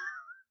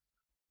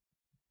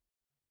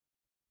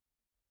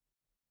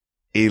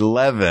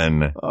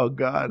 11. Oh,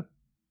 God.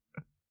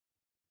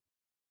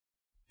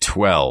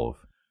 12.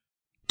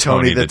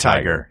 Tony the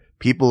Tiger.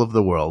 People of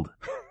the world.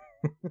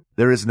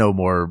 There is no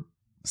more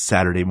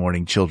Saturday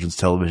morning children's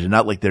television,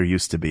 not like there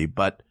used to be,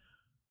 but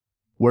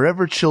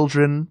wherever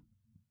children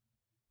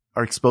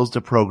are exposed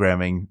to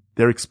programming,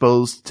 they're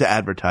exposed to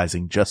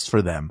advertising just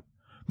for them.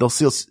 They'll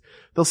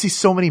see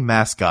so many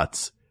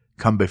mascots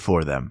come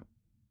before them.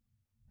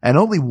 And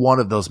only one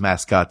of those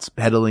mascots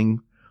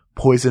peddling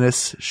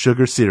poisonous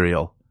sugar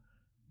cereal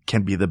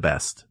can be the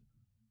best.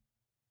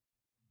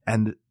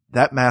 And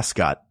that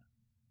mascot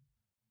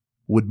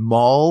would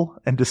maul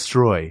and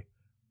destroy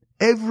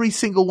every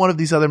single one of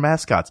these other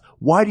mascots.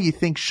 Why do you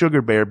think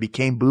Sugar Bear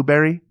became Boo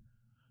Berry?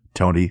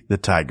 Tony the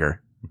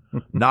Tiger.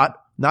 Not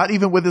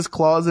even with his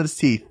claws and his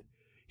teeth.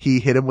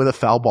 He hit him with a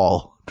foul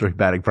ball during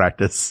batting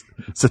practice.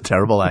 It's a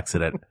terrible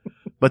accident.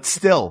 But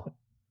still,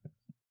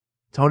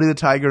 Tony the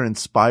Tiger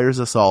inspires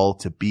us all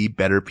to be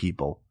better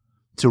people,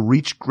 to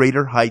reach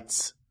greater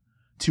heights,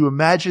 to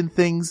imagine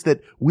things that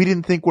we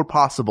didn't think were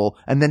possible,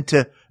 and then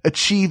to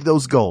achieve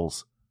those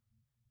goals.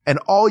 And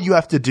all you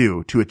have to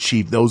do to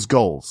achieve those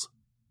goals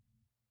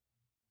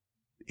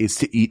is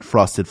to eat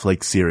Frosted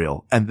Flakes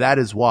cereal. And that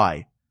is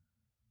why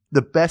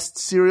the best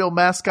cereal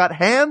mascot,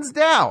 hands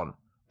down,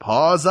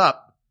 paws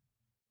up,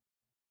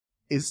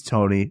 is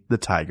Tony the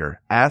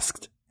Tiger.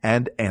 Asked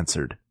and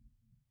answered.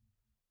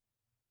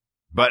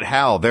 But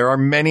Hal, there are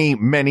many,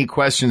 many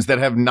questions that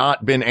have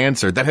not been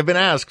answered, that have been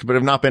asked but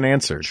have not been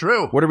answered.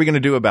 True. What are we going to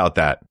do about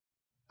that?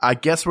 I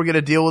guess we're going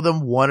to deal with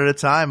them one at a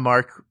time,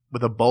 Mark,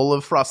 with a bowl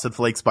of Frosted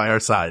Flakes by our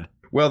side.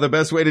 Well, the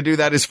best way to do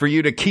that is for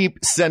you to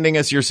keep sending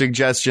us your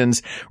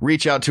suggestions.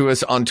 Reach out to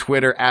us on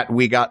Twitter at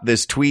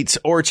WeGotThisTweets,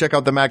 or check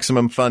out the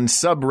Maximum Fun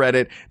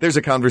subreddit. There's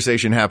a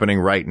conversation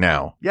happening right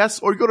now. Yes,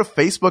 or go to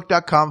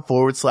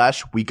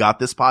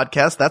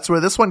Facebook.com/WeGotThisPodcast. That's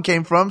where this one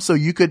came from, so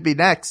you could be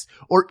next.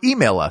 Or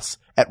email us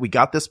at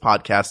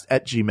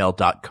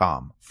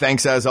WeGotThisPodcast@gmail.com.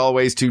 Thanks as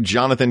always to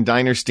Jonathan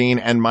Dinerstein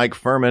and Mike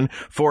Furman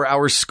for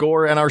our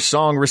score and our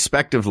song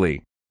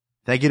respectively.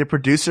 Thank you to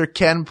producer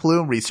Ken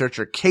Plume,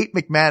 researcher Kate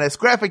McManus,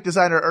 graphic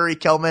designer Uri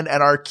Kelman,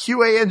 and our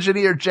QA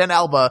engineer Jen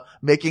Alba,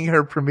 making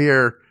her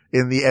premiere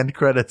in the end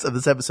credits of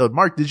this episode.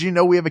 Mark, did you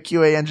know we have a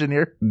QA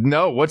engineer?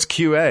 No, what's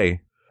QA?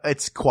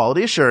 It's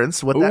quality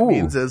assurance. What that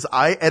means is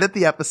I edit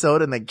the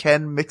episode and then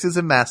Ken mixes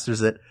and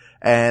masters it.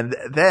 And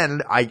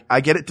then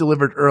I get it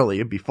delivered early.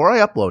 And before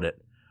I upload it,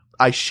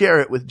 I share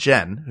it with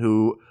Jen,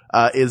 who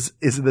is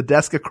in the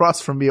desk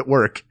across from me at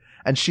work.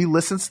 And she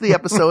listens to the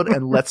episode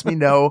and lets me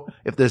know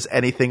if there's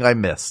anything I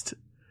missed.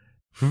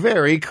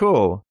 Very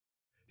cool.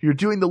 You're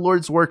doing the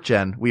Lord's work,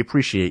 Jen. We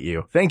appreciate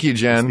you. Thank you,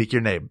 Jen. Speak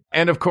your name.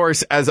 And of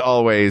course, as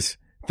always,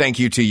 thank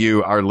you to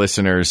you, our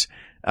listeners.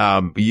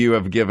 You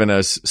have given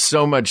us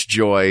so much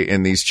joy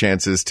in these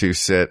chances to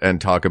sit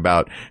and talk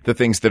about the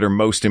things that are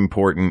most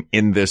important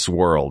in this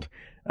world.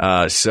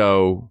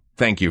 So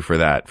thank you for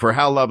that. For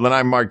Hal Lublin,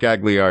 I'm Mark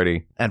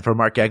Gagliardi. And for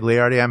Mark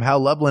Gagliardi, I'm Hal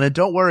Lublin. And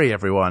don't worry,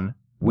 everyone.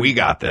 We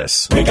got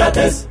this. We got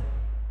this.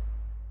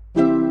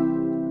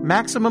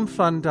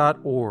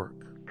 MaximumFun.org.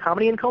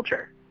 Comedy and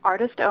culture.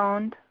 Artist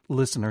owned.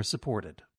 Listener supported.